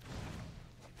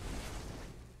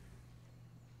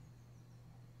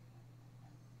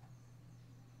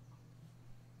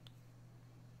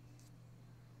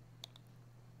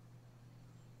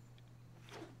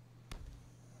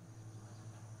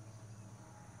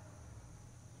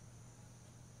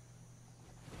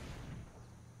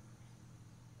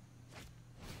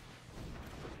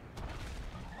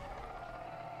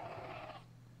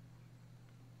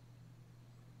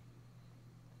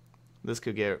 This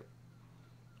could get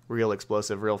real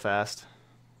explosive real fast.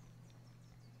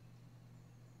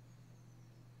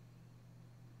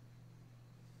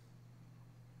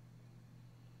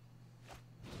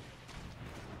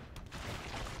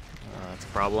 That's a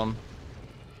problem.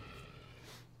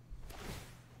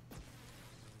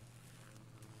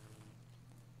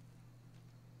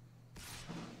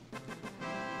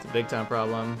 It's a big time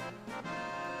problem.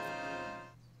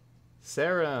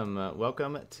 Sarum,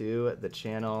 welcome to the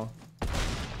channel.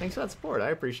 Thanks for that support.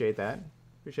 I appreciate that.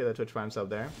 Appreciate that Twitch Prime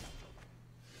sub there.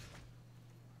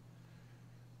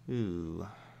 Ooh.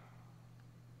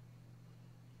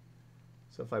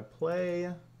 So if I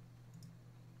play...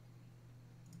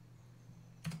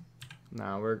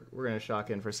 No, we're gonna shock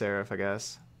in for Seraph, I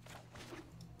guess.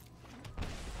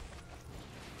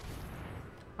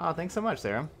 Oh, thanks so much,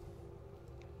 Sarah.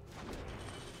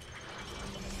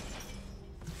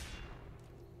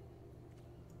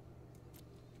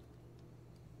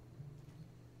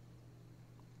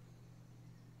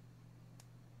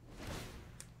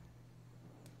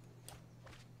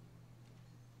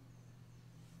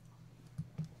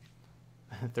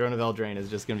 Throne of Eldraine is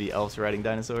just going to be elves riding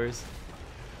dinosaurs.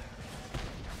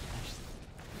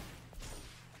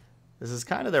 This is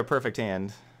kind of their perfect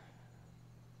hand.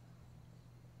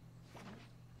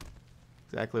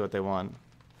 Exactly what they want.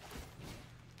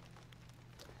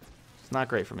 It's not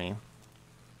great for me.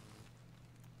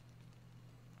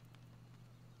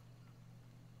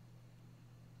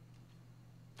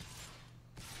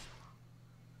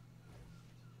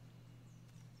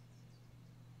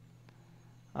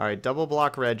 Alright, double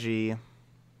block Reggie.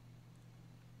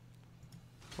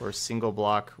 Or single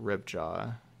block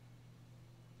Ripjaw.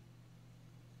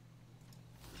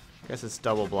 I guess it's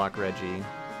double block Reggie.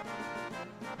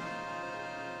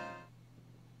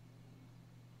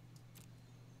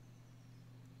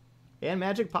 And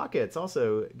Magic Pockets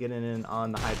also getting in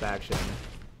on the hype action.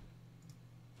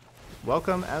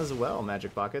 Welcome as well,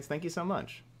 Magic Pockets. Thank you so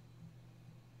much.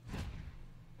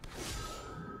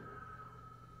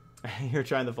 You're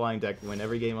trying the flying deck. Win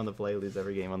every game on the play, lose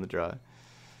every game on the draw.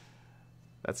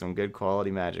 That's some good quality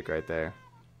Magic right there.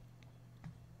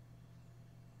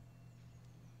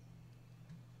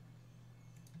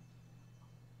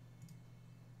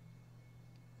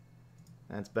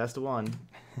 That's best of one.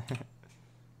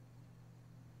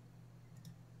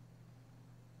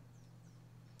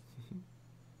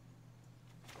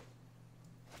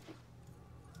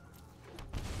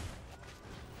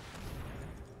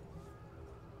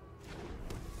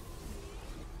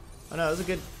 Oh no, it was a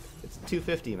good. It's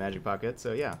 250 Magic Pocket,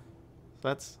 so yeah,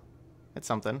 it's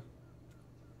something.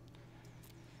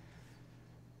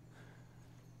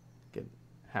 Get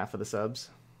half of the subs.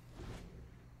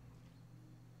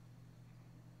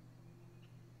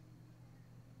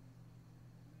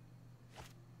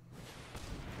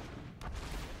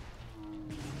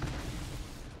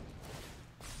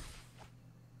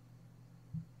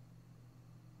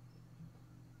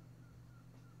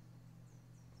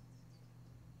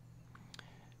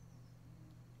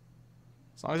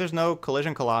 As long as there's no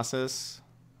Collision Colossus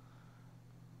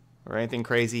or anything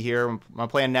crazy here, my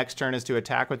plan next turn is to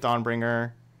attack with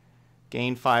Dawnbringer,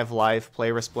 gain 5 life, play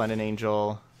Resplendent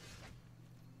Angel.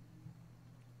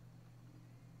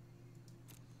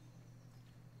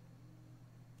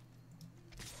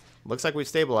 Looks like we've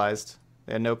stabilized.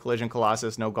 They had no Collision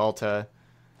Colossus, no Galta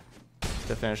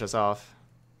to finish us off.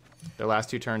 Their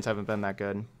last 2 turns haven't been that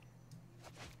good.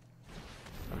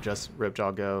 Of just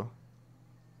Ripjaw go.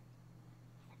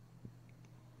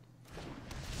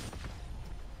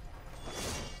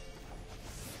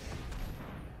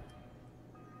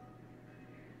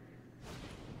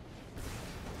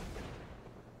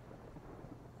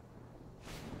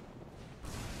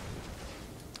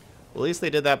 Well, at least they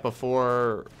did that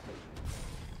before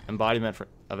Embodiment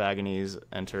of Agonies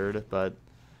entered, but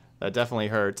that definitely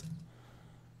hurt.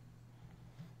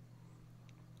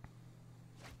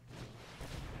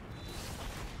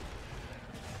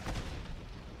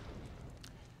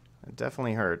 It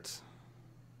definitely hurt.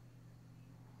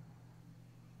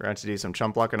 We're going to do some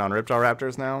chump blocking on Ripjaw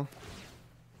Raptors now.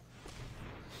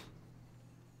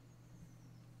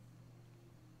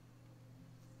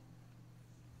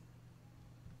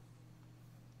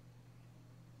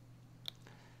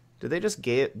 Did they just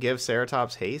give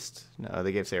Ceratops haste? No,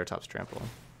 they gave Ceratops trample.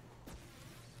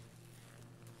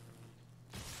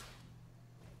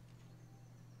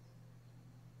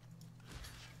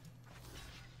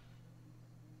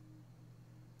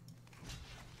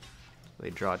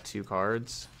 They draw 2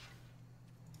 cards.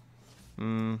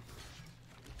 Kind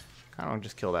of want to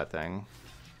just kill that thing.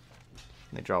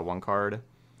 They draw 1 card.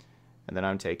 And then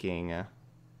I'm taking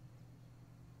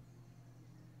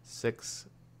 6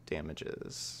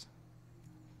 damages.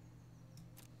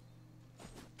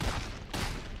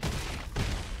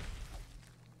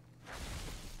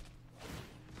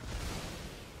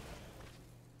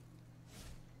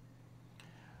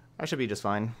 I should be just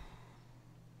fine.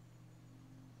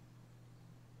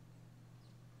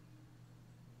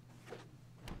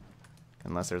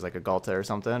 Unless there's like a Galta or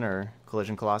something, or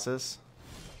Collision Colossus.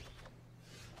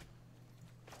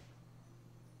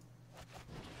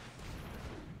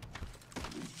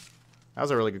 That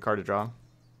was a really good card to draw.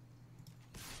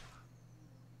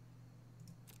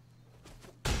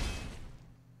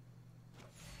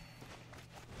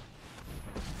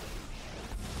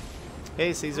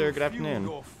 Hey Caesar, good afternoon.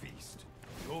 Your feast.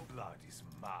 Your blood is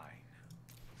mine.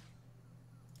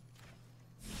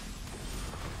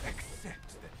 Accept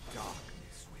the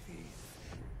darkness within.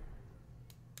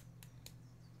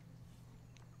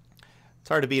 It's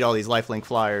hard to beat all these lifelink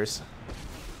flyers.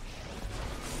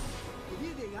 You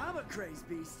think I'm a crazy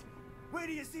beast? Where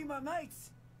do you see my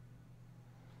mates?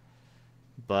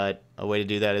 But a way to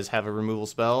do that is have a removal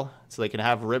spell, so they can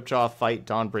have Ripjaw fight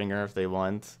Dawnbringer if they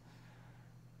want.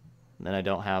 And then I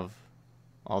don't have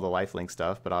all the lifelink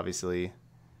stuff, but obviously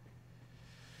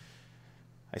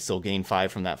I still gain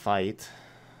 5 from that fight.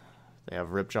 They have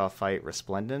Ripjaw fight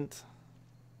Resplendent.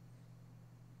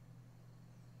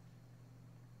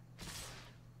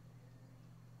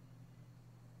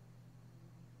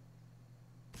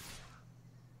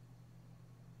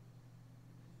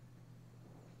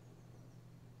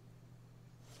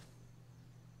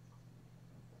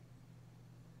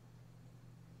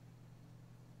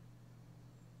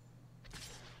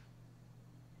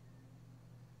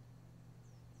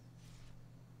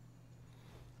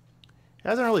 It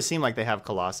doesn't really seem like they have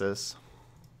Colossus.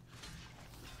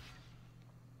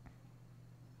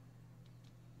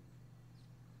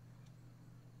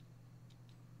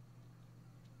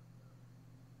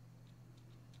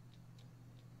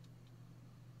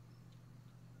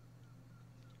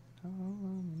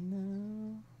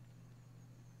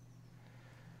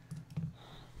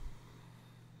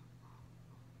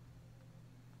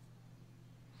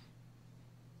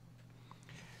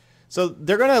 So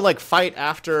they're gonna like fight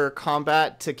after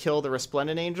combat to kill the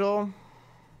Resplendent Angel.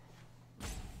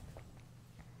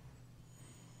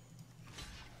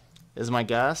 Is my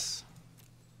guess.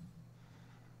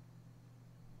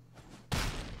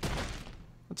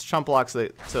 Let's chump block so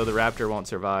the Raptor won't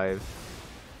survive.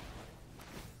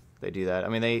 They do that. I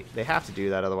mean, they have to do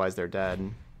that, otherwise they're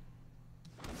dead.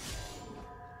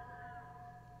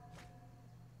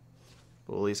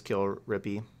 We'll at least kill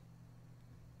Rippy.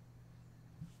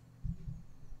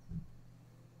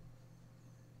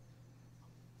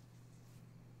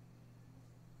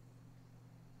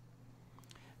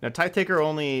 Now, Tithe Taker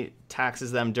only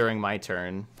taxes them during my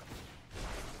turn.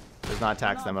 Does not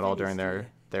tax them at all during their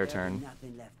turn.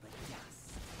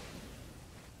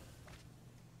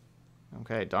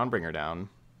 Okay, Dawnbringer down.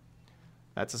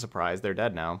 That's a surprise. They're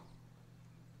dead now.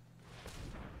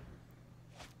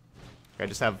 I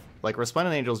just have, like,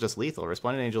 Resplendent Angel's just lethal.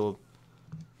 Resplendent Angel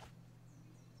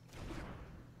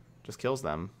just kills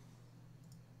them.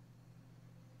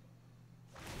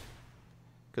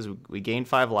 Because we gain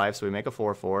 5 life, so we make a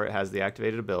 4/4. It has the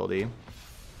activated ability.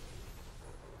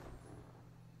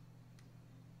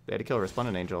 They had to kill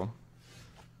Resplendent Angel.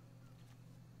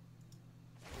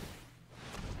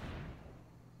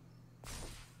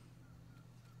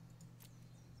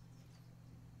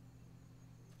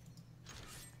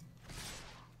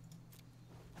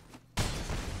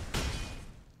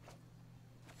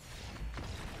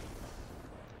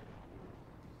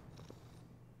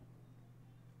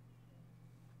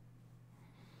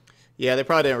 Yeah, they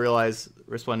probably didn't realize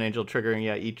Resplendent Angel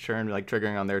triggering each turn, like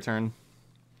triggering on their turn.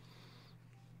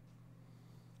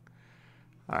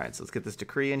 Alright, so let's get this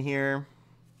Decree in here.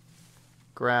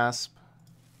 Grasp.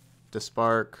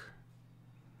 Dispark.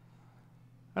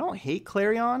 I don't hate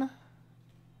Clarion.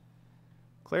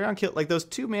 Clarion kill, like those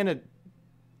 2 mana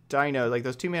Dino, like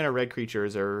those 2 mana red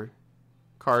creatures are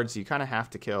cards you kind of have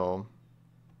to kill.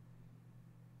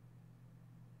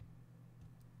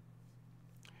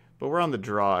 But we're on the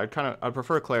draw. I'd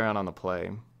prefer Clarion on the play.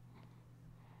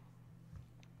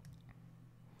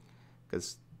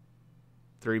 Because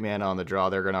 3 mana on the draw,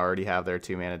 they're going to already have their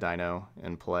 2 mana Dino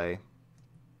in play.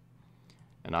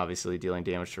 And obviously dealing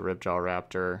damage to Ripjaw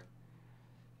Raptor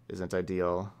isn't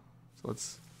ideal. So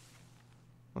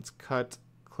let's cut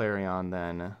Clarion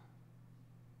then.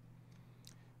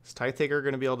 Is Tithe Taker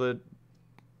going to be able to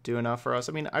do enough for us?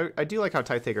 I mean, I do like how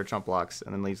Tithe Taker chump blocks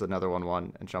and then leaves another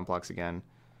 1/1 and chump blocks again.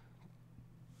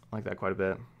 I like that quite a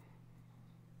bit.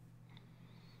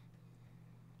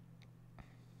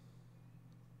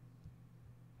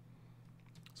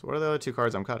 So what are the other 2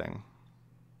 cards I'm cutting?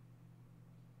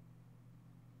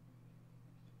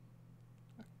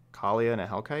 Kaalia and a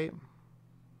Hellkite?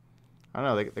 I don't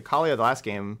know. The Kaalia the last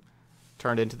game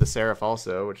turned into the Seraph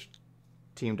also, which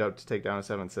teamed up to take down a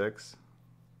 7/6.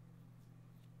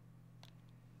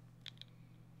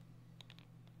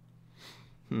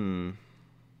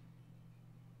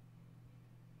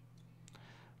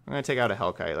 I'm going to take out a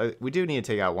Hellkite. We do need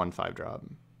to take out 1 5-drop,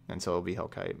 and so it'll be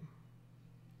Hellkite.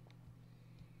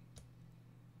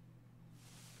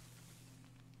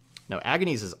 No,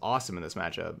 Agonies is awesome in this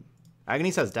matchup.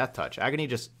 Agonies has Death Touch.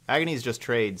 Agonies just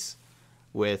trades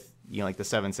with, you know, like the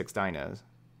 7/6 dinos.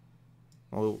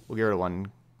 We'll get rid of 1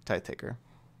 Tithe Taker.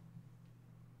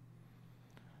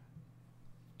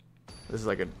 This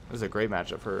is a great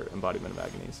matchup for Embodiment of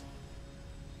Agonies.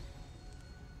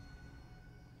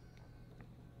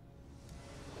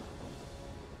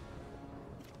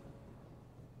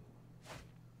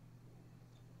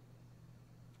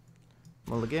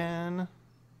 Mulligan.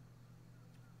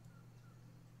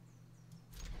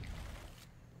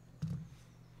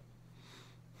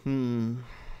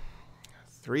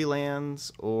 3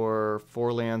 lands or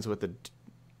 4 lands with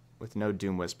no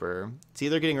Doom Whisper. It's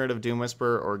either getting rid of Doom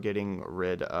Whisper or getting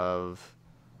rid of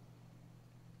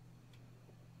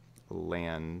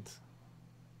land.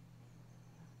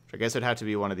 Which I guess it'd have to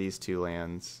be one of these 2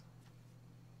 lands.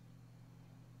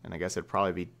 And I guess it'd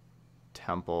probably be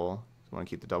Temple. I want to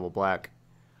keep the double black.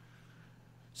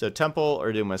 So Temple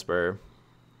or Doom Whisper.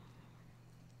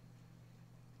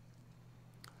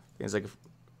 Things like,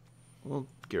 we'll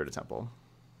get rid of Temple.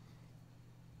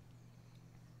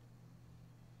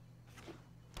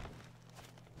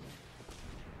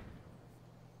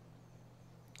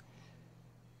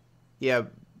 Yeah,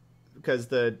 because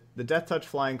the Death Touch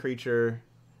flying creature,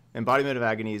 Embodiment of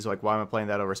Agonies, like, why am I playing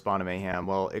that over Spawn of Mayhem?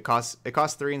 Well, it costs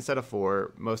 3 instead of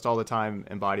 4. Most all the time,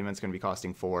 Embodiment's going to be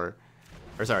costing 4.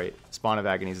 Or sorry, Spawn of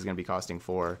Agonies is going to be costing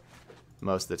 4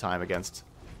 most of the time against,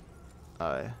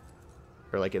 or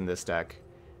like in this deck.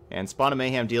 And Spawn of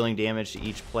Mayhem dealing damage to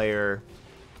each player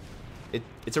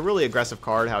it's a really aggressive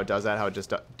card. How it does that, how it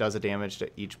just does a damage to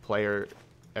each player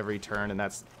every turn, and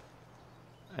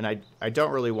I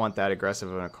don't really want that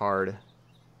aggressive of a card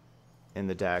in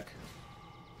the deck.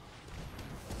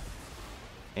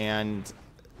 And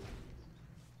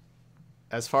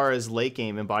as far as late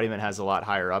game, Embodiment has a lot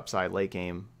higher upside late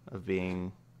game of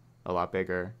being a lot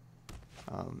bigger.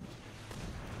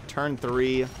 Turn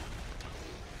 3.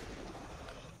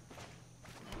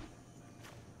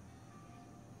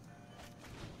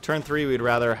 Turn 3, we'd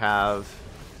rather have,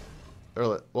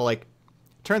 or well, like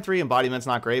turn 3 Embodiment's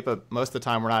not great, but most of the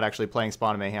time we're not actually playing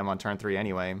Spawn of Mayhem on turn 3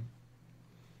 anyway.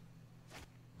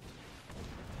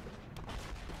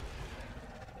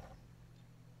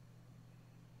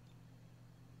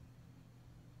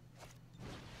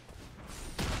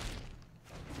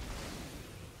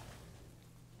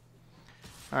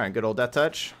 All right, good old Death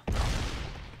Touch.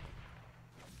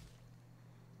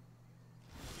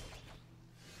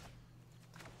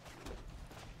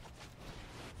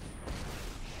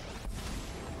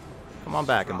 Come on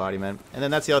back, Embodiment. And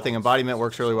then that's the other thing. Embodiment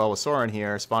works really well with Sorin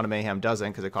here. Spawn of Mayhem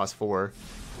doesn't because it costs 4.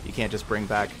 You can't just bring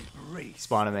back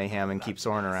Spawn of Mayhem and keep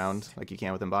Sorin around like you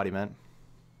can with Embodiment.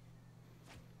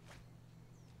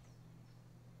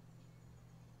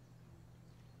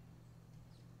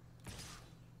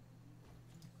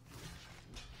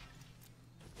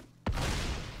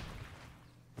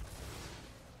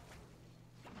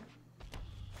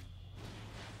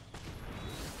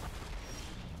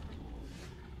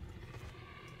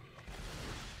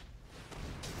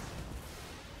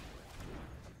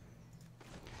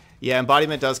 Yeah,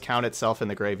 Embodiment does count itself in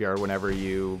the graveyard whenever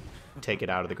you take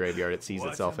it out of the graveyard. It sees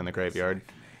itself in the graveyard.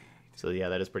 So yeah,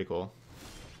 that is pretty cool.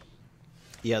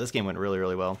 Yeah, this game went really,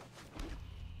 really well.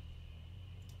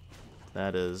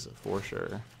 That is for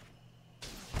sure.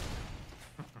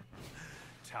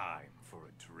 Time for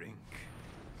a drink.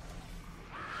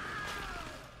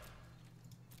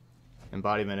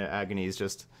 Embodiment of Agonies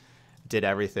just did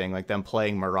everything. Like them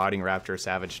playing Marauding Raptor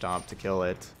Savage Stomp to kill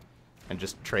it. And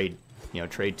just trade, you know,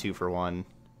 trade 2 for 1.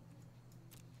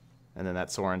 And then that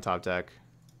Sorin top deck.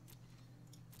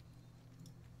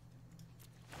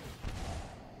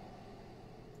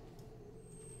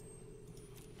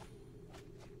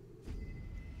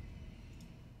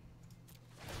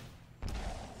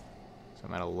 So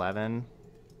I'm at 11.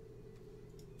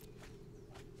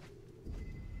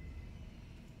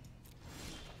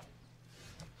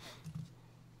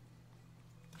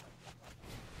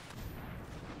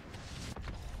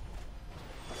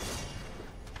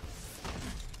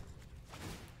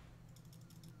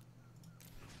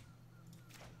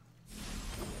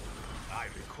 I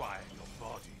require your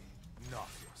body, not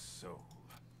your soul.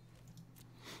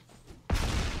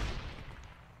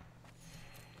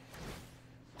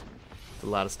 A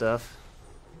lot of stuff.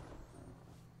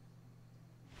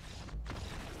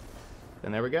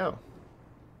 And there we go.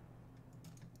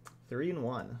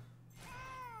 3-1.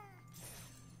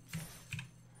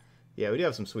 Yeah, we do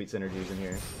have some sweet synergies in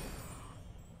here.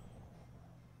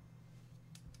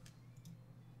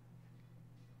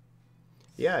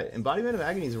 Yeah, Embodiment of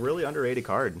Agony is a really underrated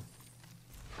card.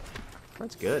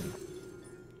 Card's good.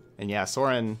 And yeah,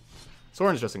 Sorin's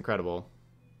just incredible.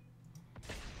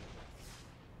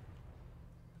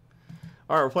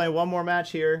 Alright, we're playing one more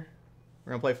match here.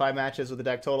 We're going to play 5 matches with the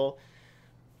deck total.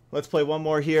 Let's play one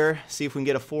more here. See if we can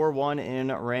get a 4-1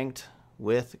 in ranked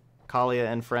with Kaalia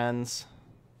and friends.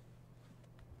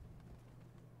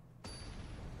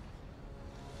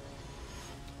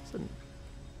 It's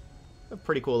a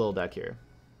pretty cool little deck here.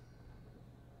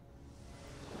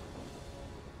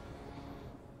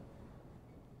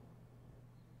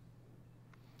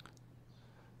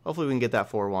 Hopefully we can get that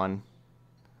 4-1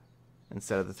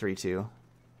 instead of the 3-2.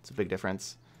 It's a big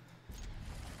difference.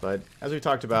 But as we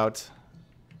talked about,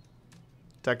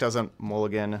 deck doesn't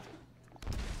mulligan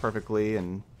perfectly,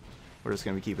 and we're just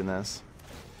going to be keeping this.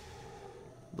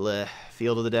 Bleh.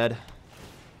 Field of the Dead.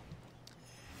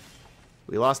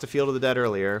 We lost a Field of the Dead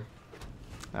earlier.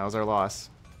 That was our loss.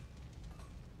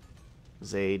 It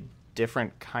was a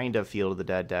different kind of Field of the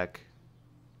Dead deck,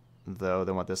 though,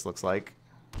 than what this looks like.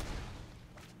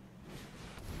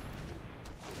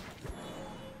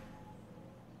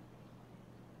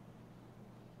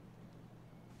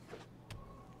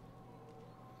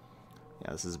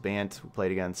 Yeah, this is Bant. We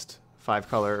played against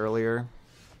 5-color earlier.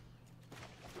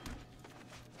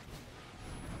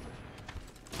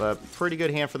 But pretty good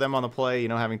hand for them on the play, you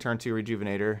know, having turn 2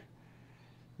 Rejuvenator.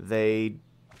 They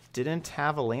didn't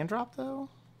have a land drop, though?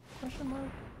 Question mark?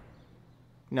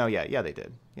 No, yeah, they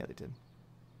did. Yeah, they did.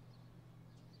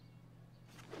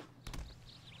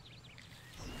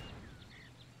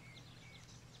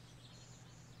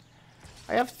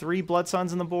 I have 3 Blood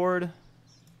Suns on the board.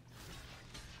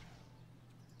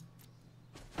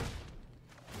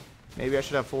 Maybe I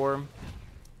should have 4.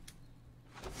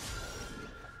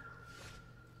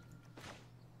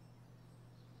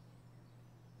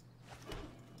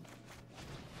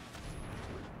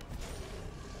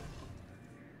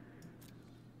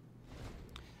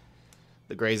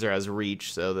 The Grazer has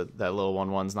reach, so that little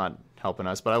 1/1's not helping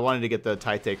us. But I wanted to get the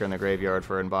Tithe Taker in the graveyard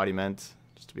for embodiment,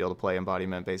 just to be able to play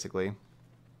embodiment, basically.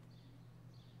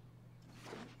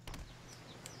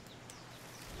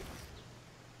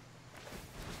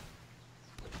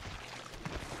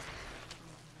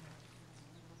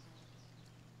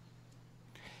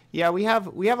 Yeah, we have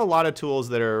a lot of tools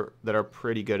that are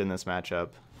pretty good in this matchup.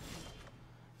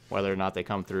 Whether or not they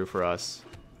come through for us,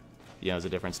 you know, is a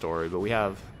different story. But we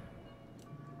have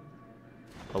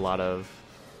a lot of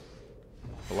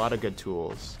good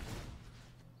tools.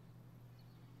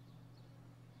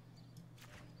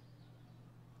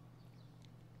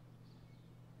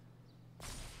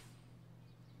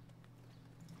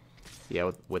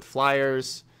 Yeah, with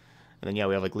flyers, and then yeah,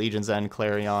 we have like Legion's End,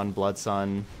 Clarion, Blood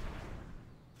Sun.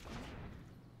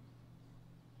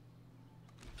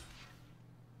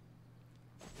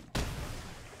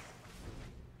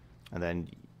 And then,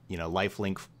 you know,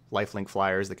 lifelink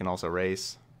flyers that can also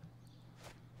race.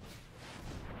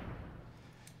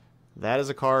 That is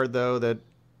a card, though, that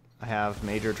I have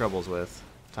major troubles with.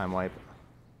 Time Wipe.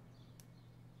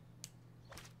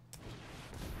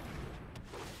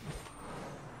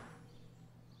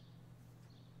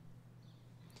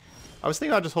 I was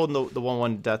thinking about just holding the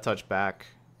 1/1 Death Touch back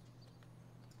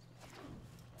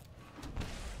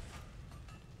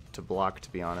to block, to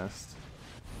be honest.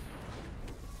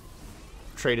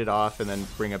 Trade it off and then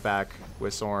bring it back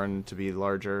with Sorin to be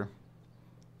larger.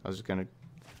 I was just gonna...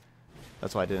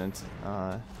 That's why I didn't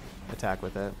attack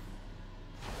with it.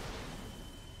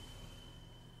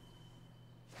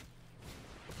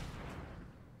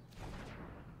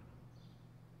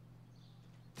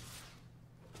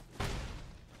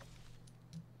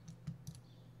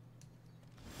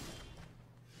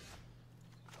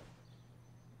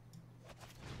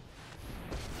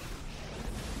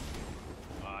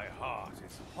 My heart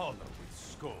is hollow with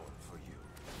scorn for you.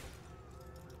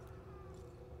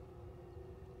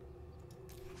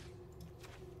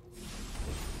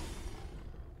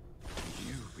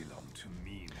 You belong to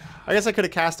me now. I guess I could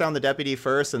have cast down the Deputy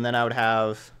first, and then I would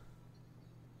have...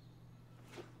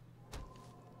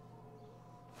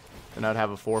 Then I'd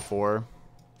have a 4/4.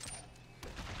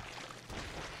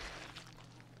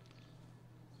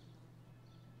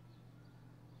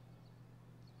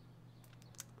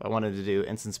 I wanted to do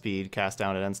instant speed, cast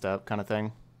down at end step kind of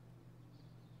thing.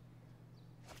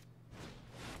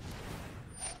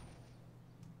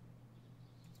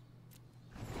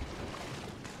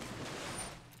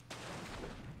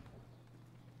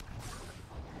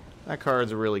 That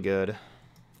card's really good.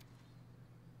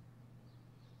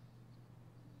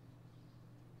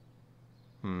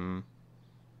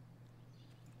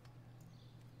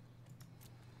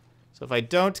 So if I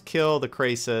don't kill the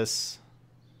Krasis...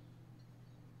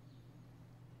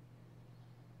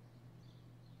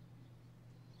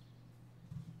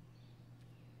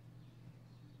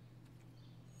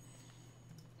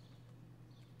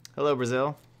 Hello,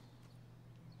 Brazil.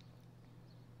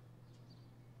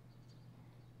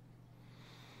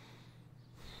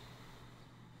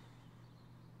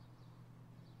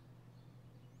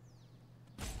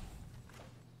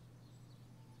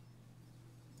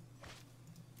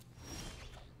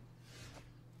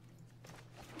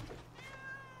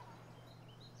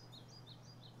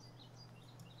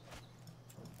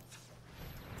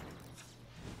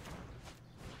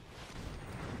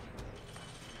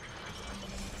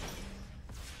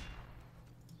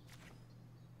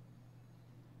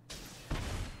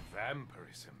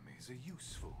 Vampirism is a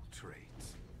useful trait.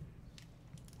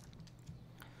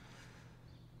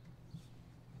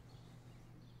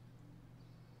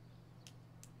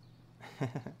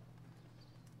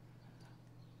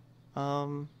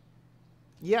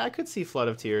 Yeah, I could see Flood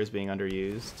of Tears being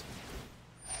underused.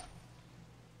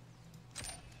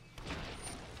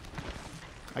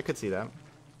 I could see that.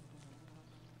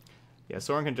 Yeah,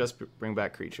 Sorin can just bring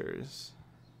back creatures.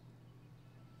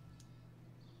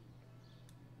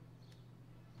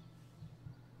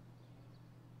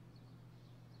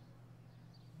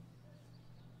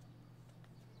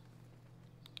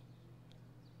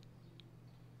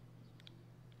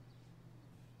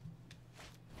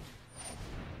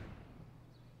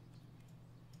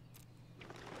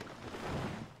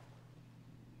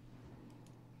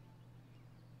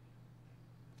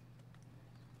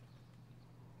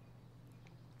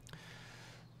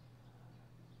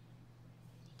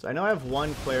 So I know I have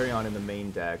one Clarion in the main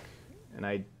deck, and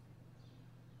I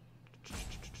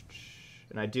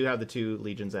do have the 2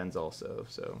 Legion's Ends also,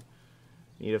 so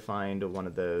need to find one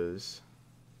of those.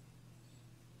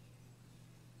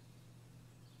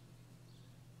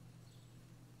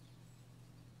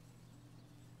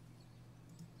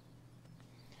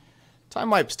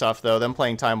 Time Wipe's tough, though. Them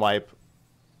playing Time Wipe,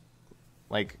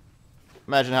 like,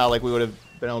 imagine how, like, we would have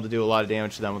been able to do a lot of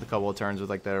damage to them with a couple of turns with,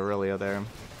 like, the Aurelia there.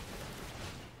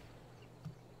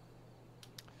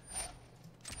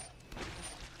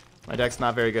 My deck's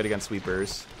not very good against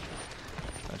sweepers.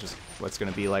 That's just what's going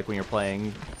to be like when you're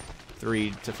playing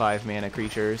 3 to 5 mana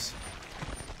creatures.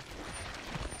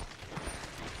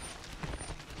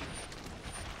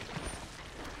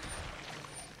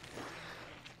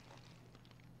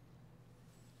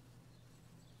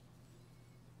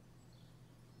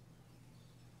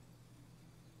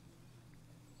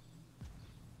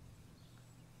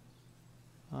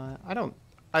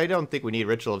 I don't think we need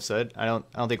Ritual of Soot. I don't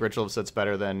think Ritual of Soot's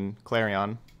better than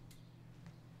Clarion.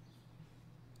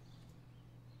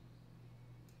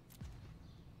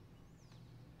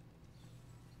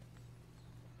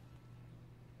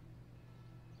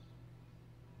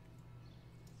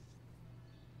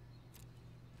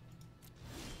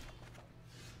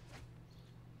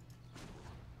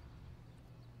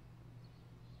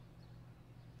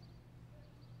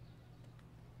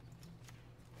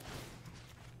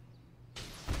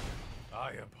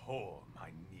 I abhor my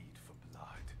need for blood.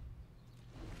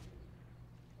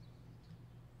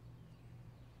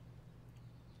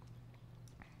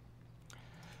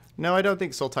 No, I don't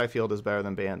think Sultai Field is better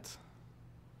than Bant.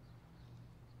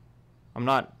 I'm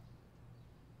not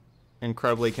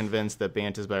incredibly convinced that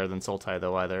Bant is better than Sultai,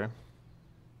 though, either.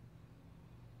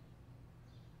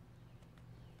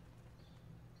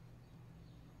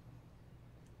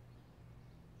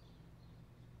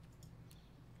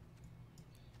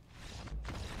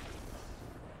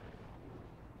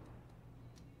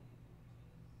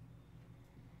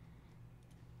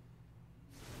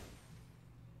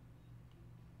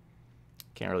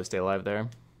 Can't really stay alive there.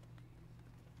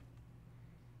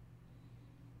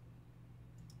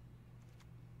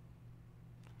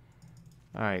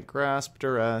 Alright, Grasp,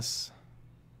 Duress.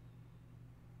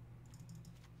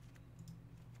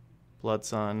 Blood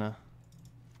Sun.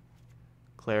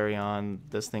 Clarion.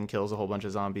 This thing kills a whole bunch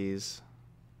of zombies.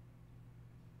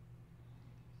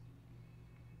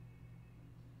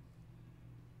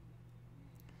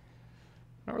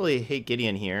 I don't really hate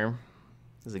Gideon here.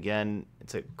 Because again,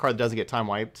 it's a card that doesn't get time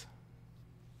wiped.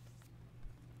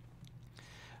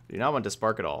 I do not want to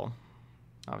Spark at all.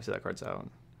 Obviously that card's out.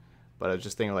 But I was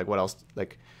just thinking, like, what else?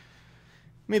 Like,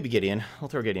 maybe Gideon. We'll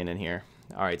throw Gideon in here.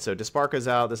 Alright, so Desparka's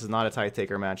out. This is not a Tithe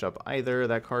Taker matchup either.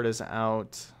 That card is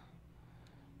out.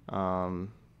 Kaalia,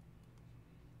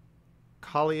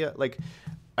 like,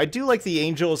 I do like the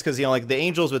Angels because, you know, like, the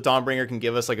Angels with Dawnbringer can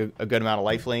give us, like, a good amount of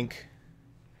lifelink.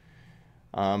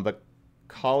 But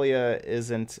Kaalia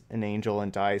isn't an Angel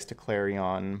and dies to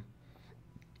Clarion.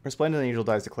 Resplendent Angel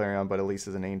dies to Clarion, but at least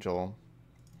is an Angel.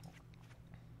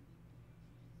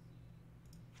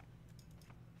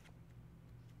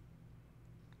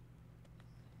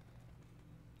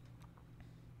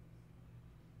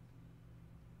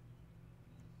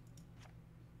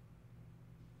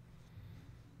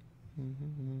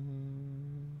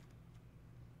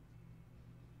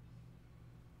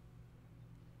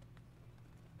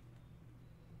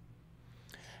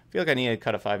 I feel like I need to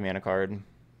cut a 5-mana card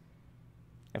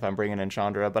if I'm bringing in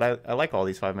Chandra, but I like all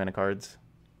these 5-mana cards.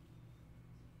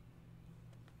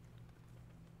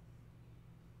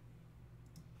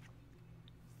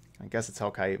 I guess it's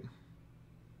Hellkite.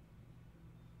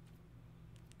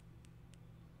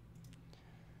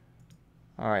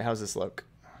 Alright, how's this look?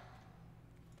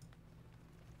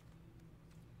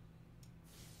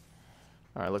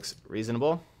 Alright, looks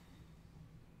reasonable.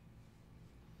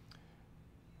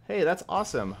 Hey, that's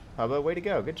awesome. How about way to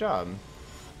go? Good job.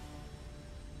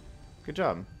 Good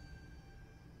job.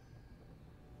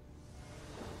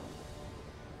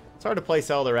 It's hard to play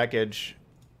Sell the Wreckage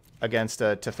against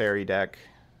a Teferi deck.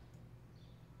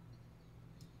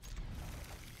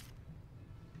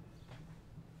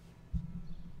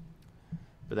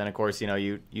 But then, of course, you know,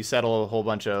 you settle a whole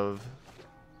bunch of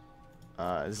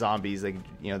zombies. They,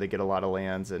 you know, they get a lot of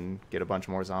lands and get a bunch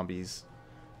more zombies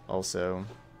also.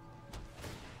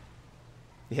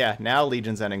 Yeah, now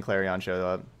Legion's End and Clarion showed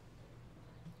up.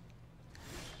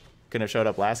 Couldn't have showed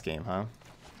up last game, huh?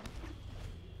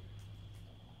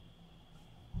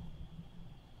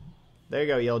 There you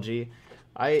go, ELG.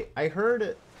 I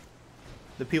heard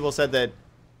the people said that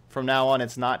from now on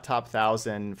it's not top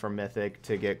 1,000 for Mythic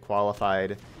to get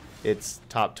qualified it's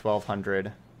top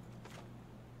 1200.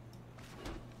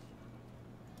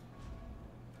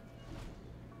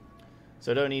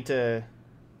 So don't need to,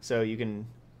 so you can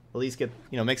at least get,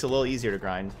 you know, makes it a little easier to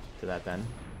grind to that then.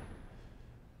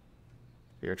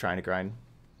 If you're trying to grind.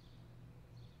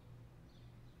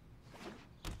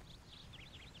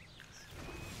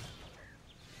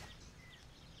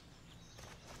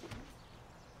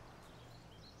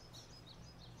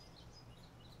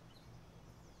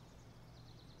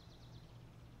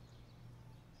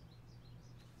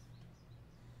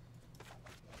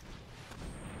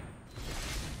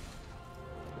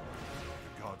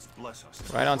 Bless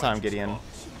us. Right on time, Gideon.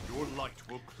 Your light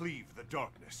will cleave the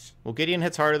darkness. Well, Gideon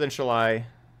hits harder than Shalai.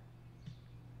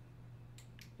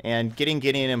 And getting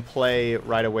Gideon in play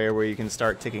right away where you can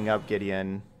start ticking up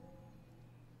Gideon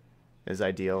is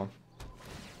ideal.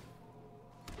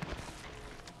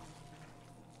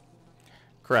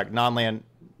 Correct. Non-land.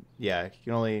 Yeah, you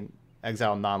can only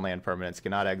exile non-land permanents. You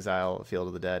cannot exile a Field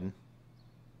of the Dead.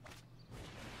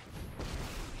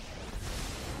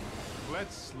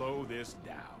 Let's slow this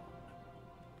down.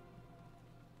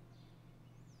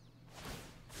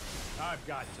 I've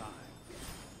got time.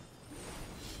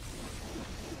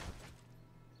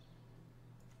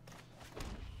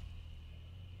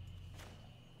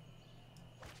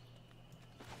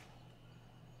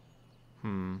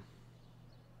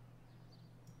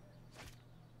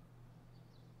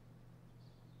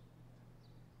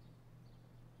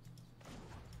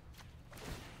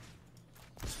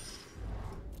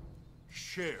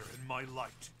 Share in my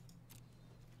light.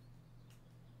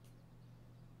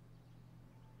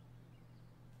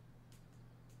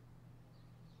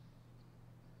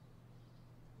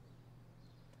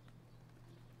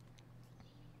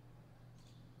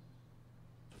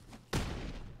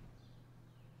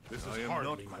 This is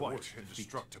hardly not quite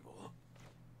indestructible.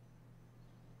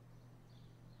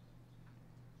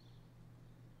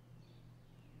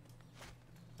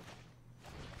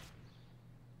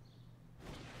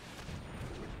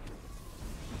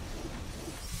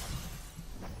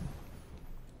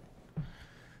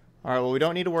 Alright, well, we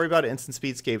don't need to worry about instant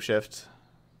speed scape shift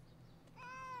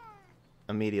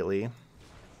immediately.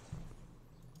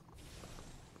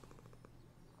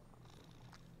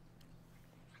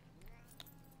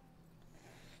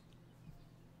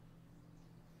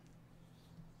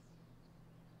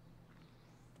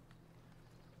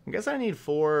 I guess I need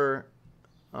 4...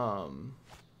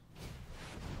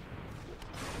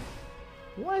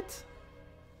 What?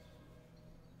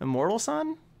 Immortal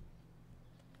Sun?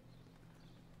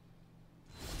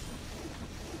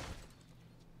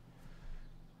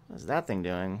 What's that thing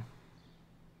doing?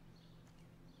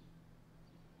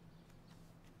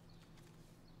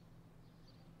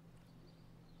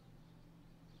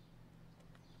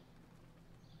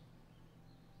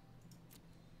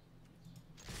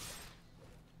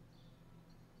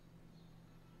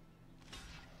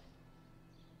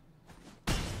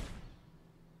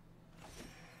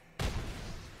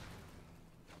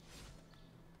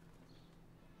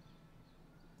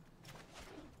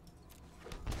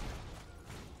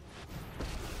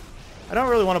 I don't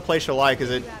really want to play Shalai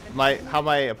because how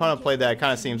my opponent played that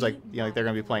kind of seems like, you know, like they're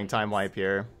gonna be playing Time Wipe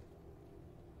here.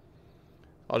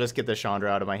 I'll just get the Chandra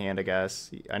out of my hand, I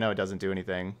guess. I know it doesn't do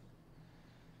anything.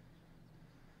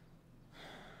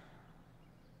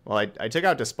 Well, I took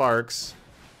out the Sparks,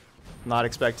 not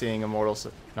expecting Immortal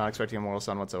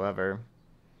Sun whatsoever.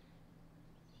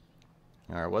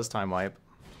 Or it was Time Wipe.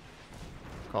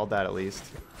 Called that at least.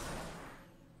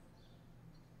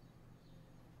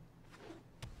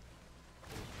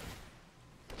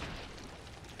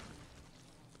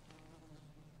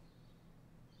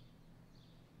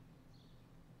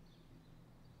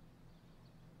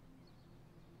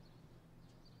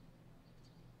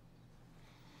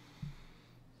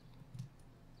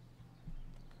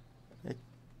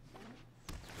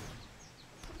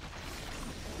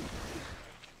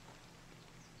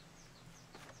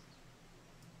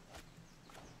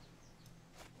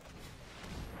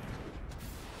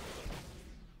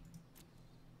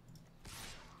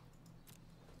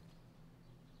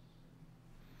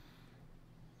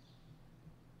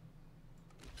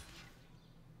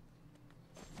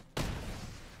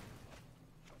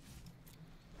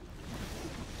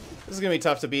 This is going to be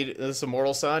tough to beat this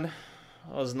Immortal Sun.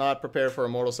 I was not prepared for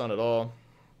Immortal Sun at all.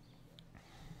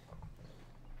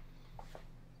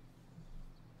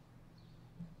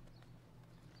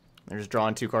 They're just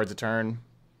drawing 2 cards a turn.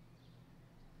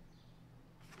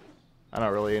 I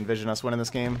don't really envision us winning this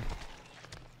game.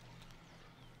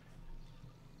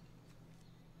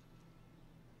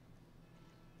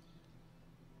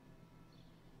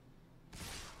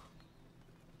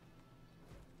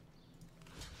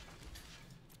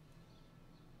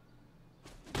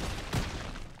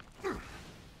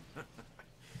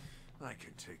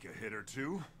 take a hit or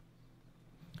two.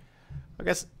 I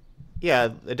guess, yeah,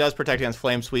 it does protect against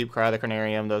Flame Sweep, Cry of the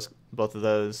Carnarium, both of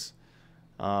those.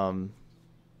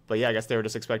 But yeah, I guess they were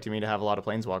just expecting me to have a lot of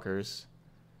Planeswalkers.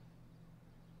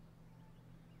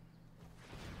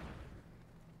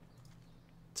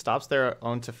 Stops their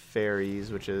own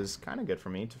Teferis, which is kind of good for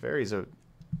me. Teferi's a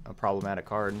problematic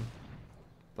card,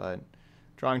 but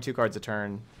drawing 2 cards a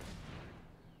turn,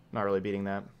 not really beating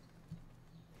that.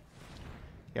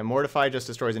 Yeah, Mortify just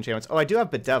destroys enchantments. Oh, I do have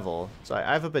Bedevil, so I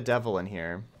have a Bedevil in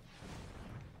here.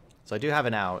 So I do have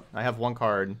an out. I have 1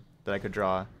 card that I could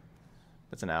draw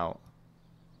that's an out.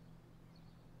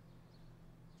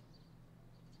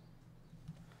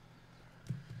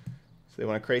 So they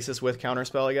want to Krasis with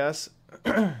Counterspell, I guess.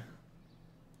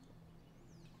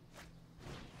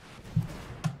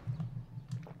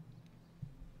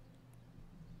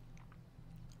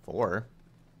 4.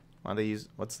 Why do they use?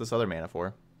 What's this other mana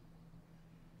for?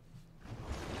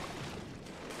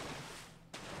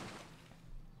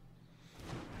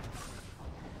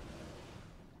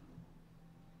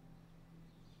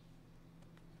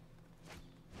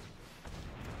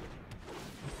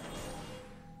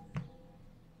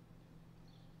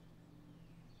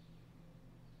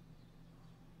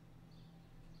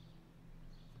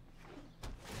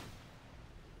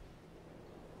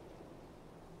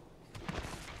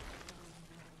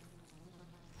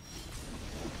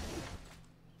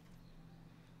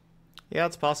 Yeah,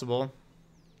 it's possible.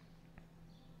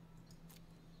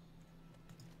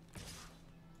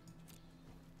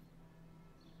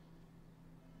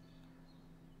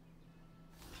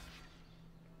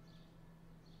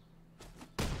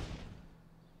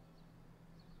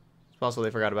 It's possible they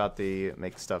forgot about the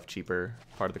make stuff cheaper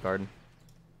part of the card.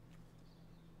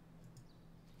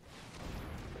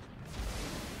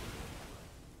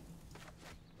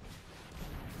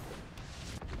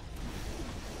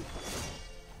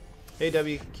 Hey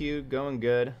WQ, going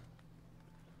good.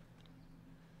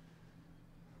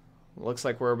 Looks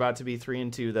like we're about to be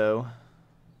 3-2 though.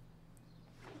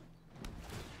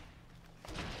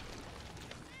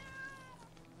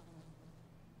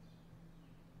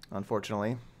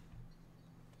 Unfortunately.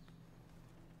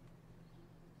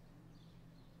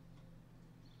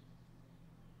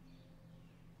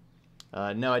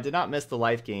 No, I did not miss the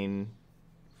life gain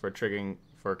for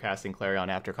casting Clarion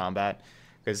after combat.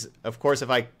 Because, of course, if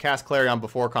I cast Clarion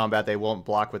before combat, they won't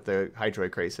block with the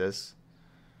Hydroid Krasis.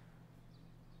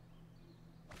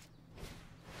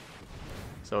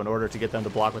 So in order to get them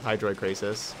to block with Hydroid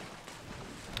Krasis,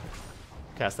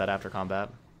 cast that after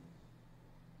combat.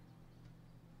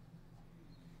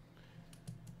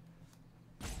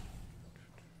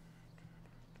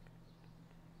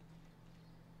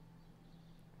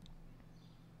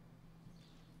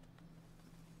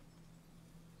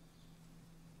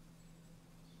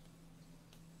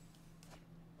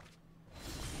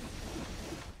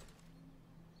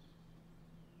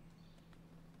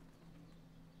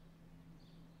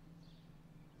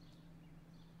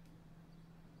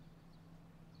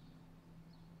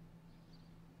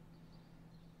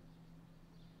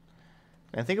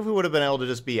 I think if we would have been able to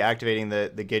just be activating the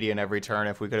Gideon every turn,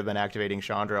 if we could have been activating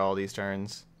Chandra all these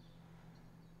turns.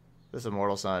 This is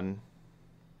Immortal Sun.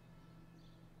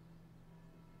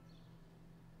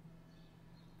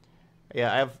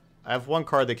 Yeah, I have 1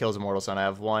 card that kills Immortal Sun. I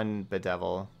have 1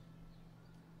 Bedevil.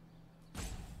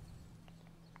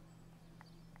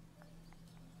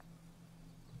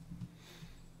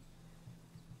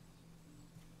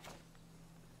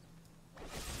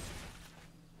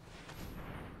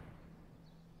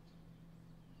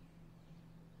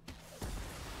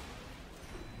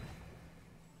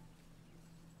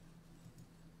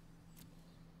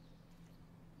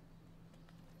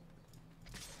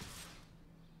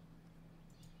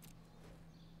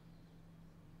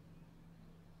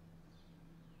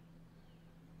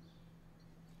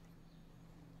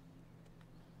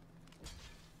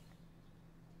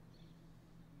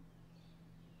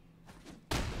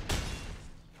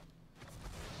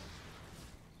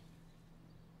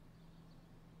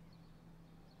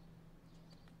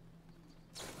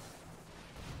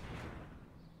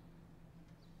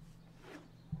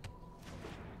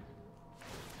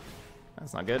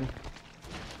 That's not good. So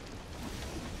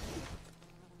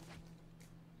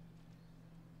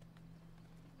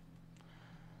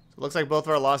it looks like both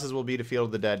of our losses will be to Field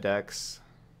of the Dead decks.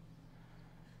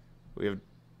 We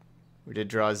did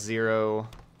draw 0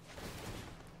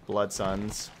 Blood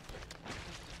Suns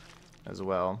as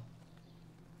well.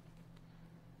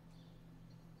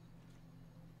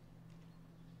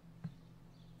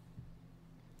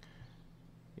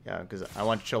 Yeah, because I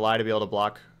want Shalai to be able to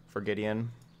block for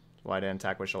Gideon. Why didn't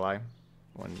attack with Shalai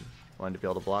when Wanted to be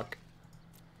able to block.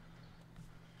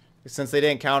 Since they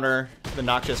didn't counter the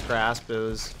Noxious Grasp, it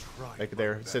was like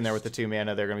they're sitting there with the 2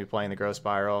 mana. They're going to be playing the Growth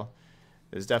Spiral.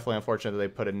 It was definitely unfortunate that they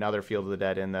put another Field of the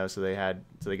Dead in though, so they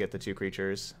get the 2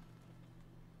 creatures.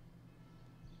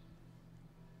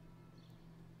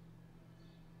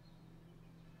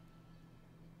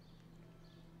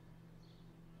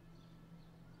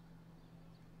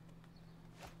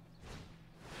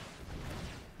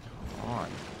 Come on.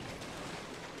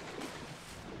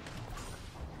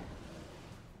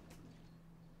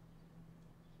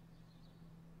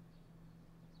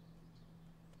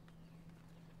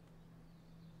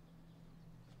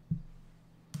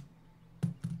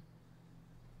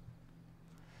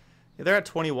 Yeah, they're at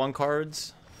 21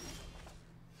 cards.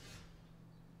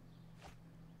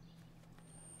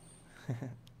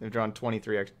 They've drawn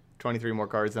 23 more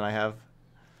cards than I have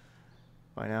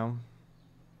by now.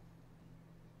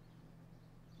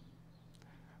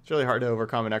 It's really hard to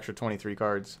overcome an extra 23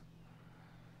 cards.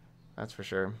 That's for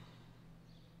sure.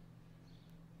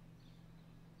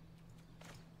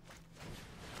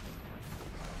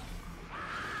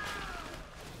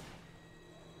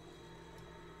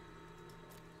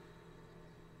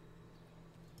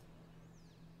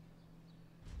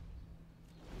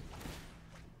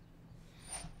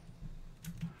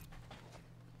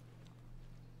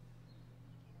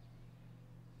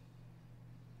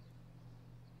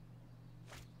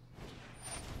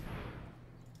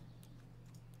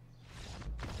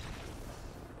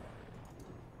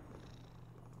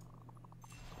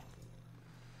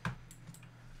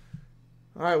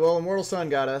 Alright, well, Immortal Sun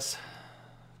got us.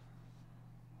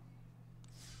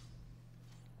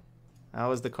 That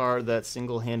was the card that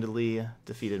single-handedly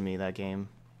defeated me that game.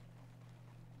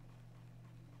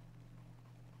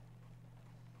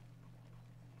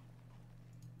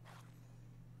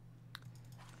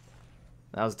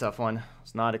 That was a tough one. I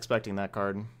was not expecting that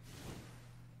card.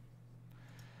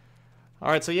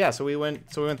 Alright, so yeah, so we went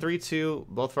 3-2,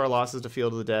 both of our losses to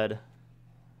Field of the Dead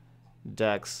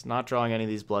decks. Not drawing any of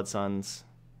these Blood Suns.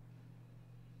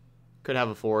 Could have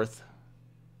a 4th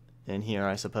in here,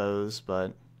 I suppose,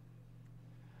 but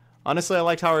honestly, I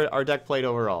liked how our deck played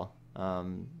overall.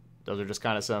 Those are just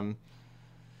kind of some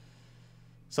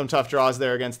tough draws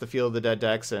there against the Field of the Dead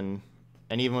decks, and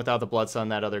even without the Blood Sun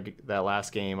that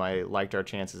last game, I liked our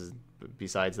chances.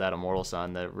 Besides that Immortal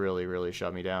Sun that really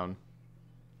shut me down.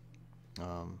 But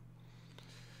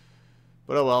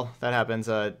oh well, that happens.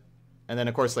 And then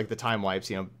of course, like the time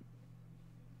wipes, you know.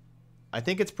 I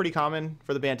think it's pretty common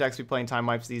for the banned decks to be playing time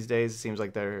wipes these days. It seems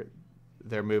like they're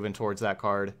moving towards that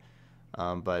card,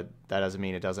 but that doesn't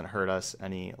mean it doesn't hurt us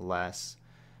any less.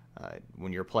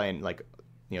 When you're playing, like,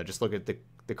 you know, just look at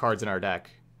the cards in our deck.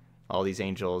 All these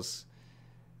Angels,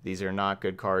 these are not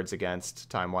good cards against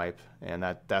time wipe, and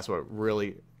that's what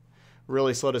really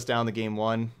slowed us down the game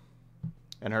 1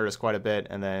 and hurt us quite a bit.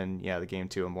 And then yeah, the game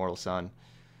 2 Immortal Sun.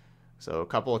 So a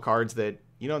couple of cards that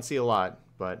you don't see a lot,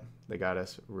 but they got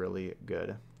us really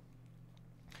good.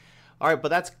 All right, but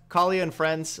that's Kaalia and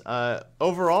friends.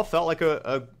 Overall, felt like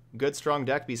a good, strong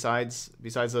deck. Besides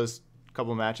those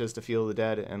couple matches to Field of the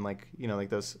Dead and like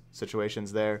those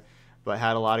situations there, but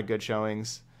had a lot of good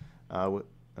showings, and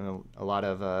a lot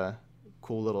of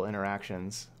cool little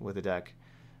interactions with the deck.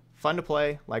 Fun to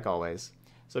play, like always.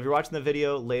 So if you're watching the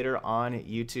video later on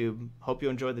YouTube, hope you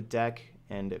enjoyed the deck,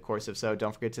 and of course, if so,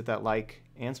 don't forget to hit that like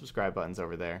and subscribe buttons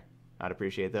over there. I'd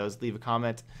appreciate those. Leave a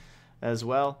comment as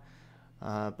well.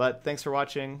 But thanks for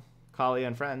watching, Kaalia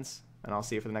and friends, and I'll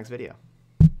see you for the next video.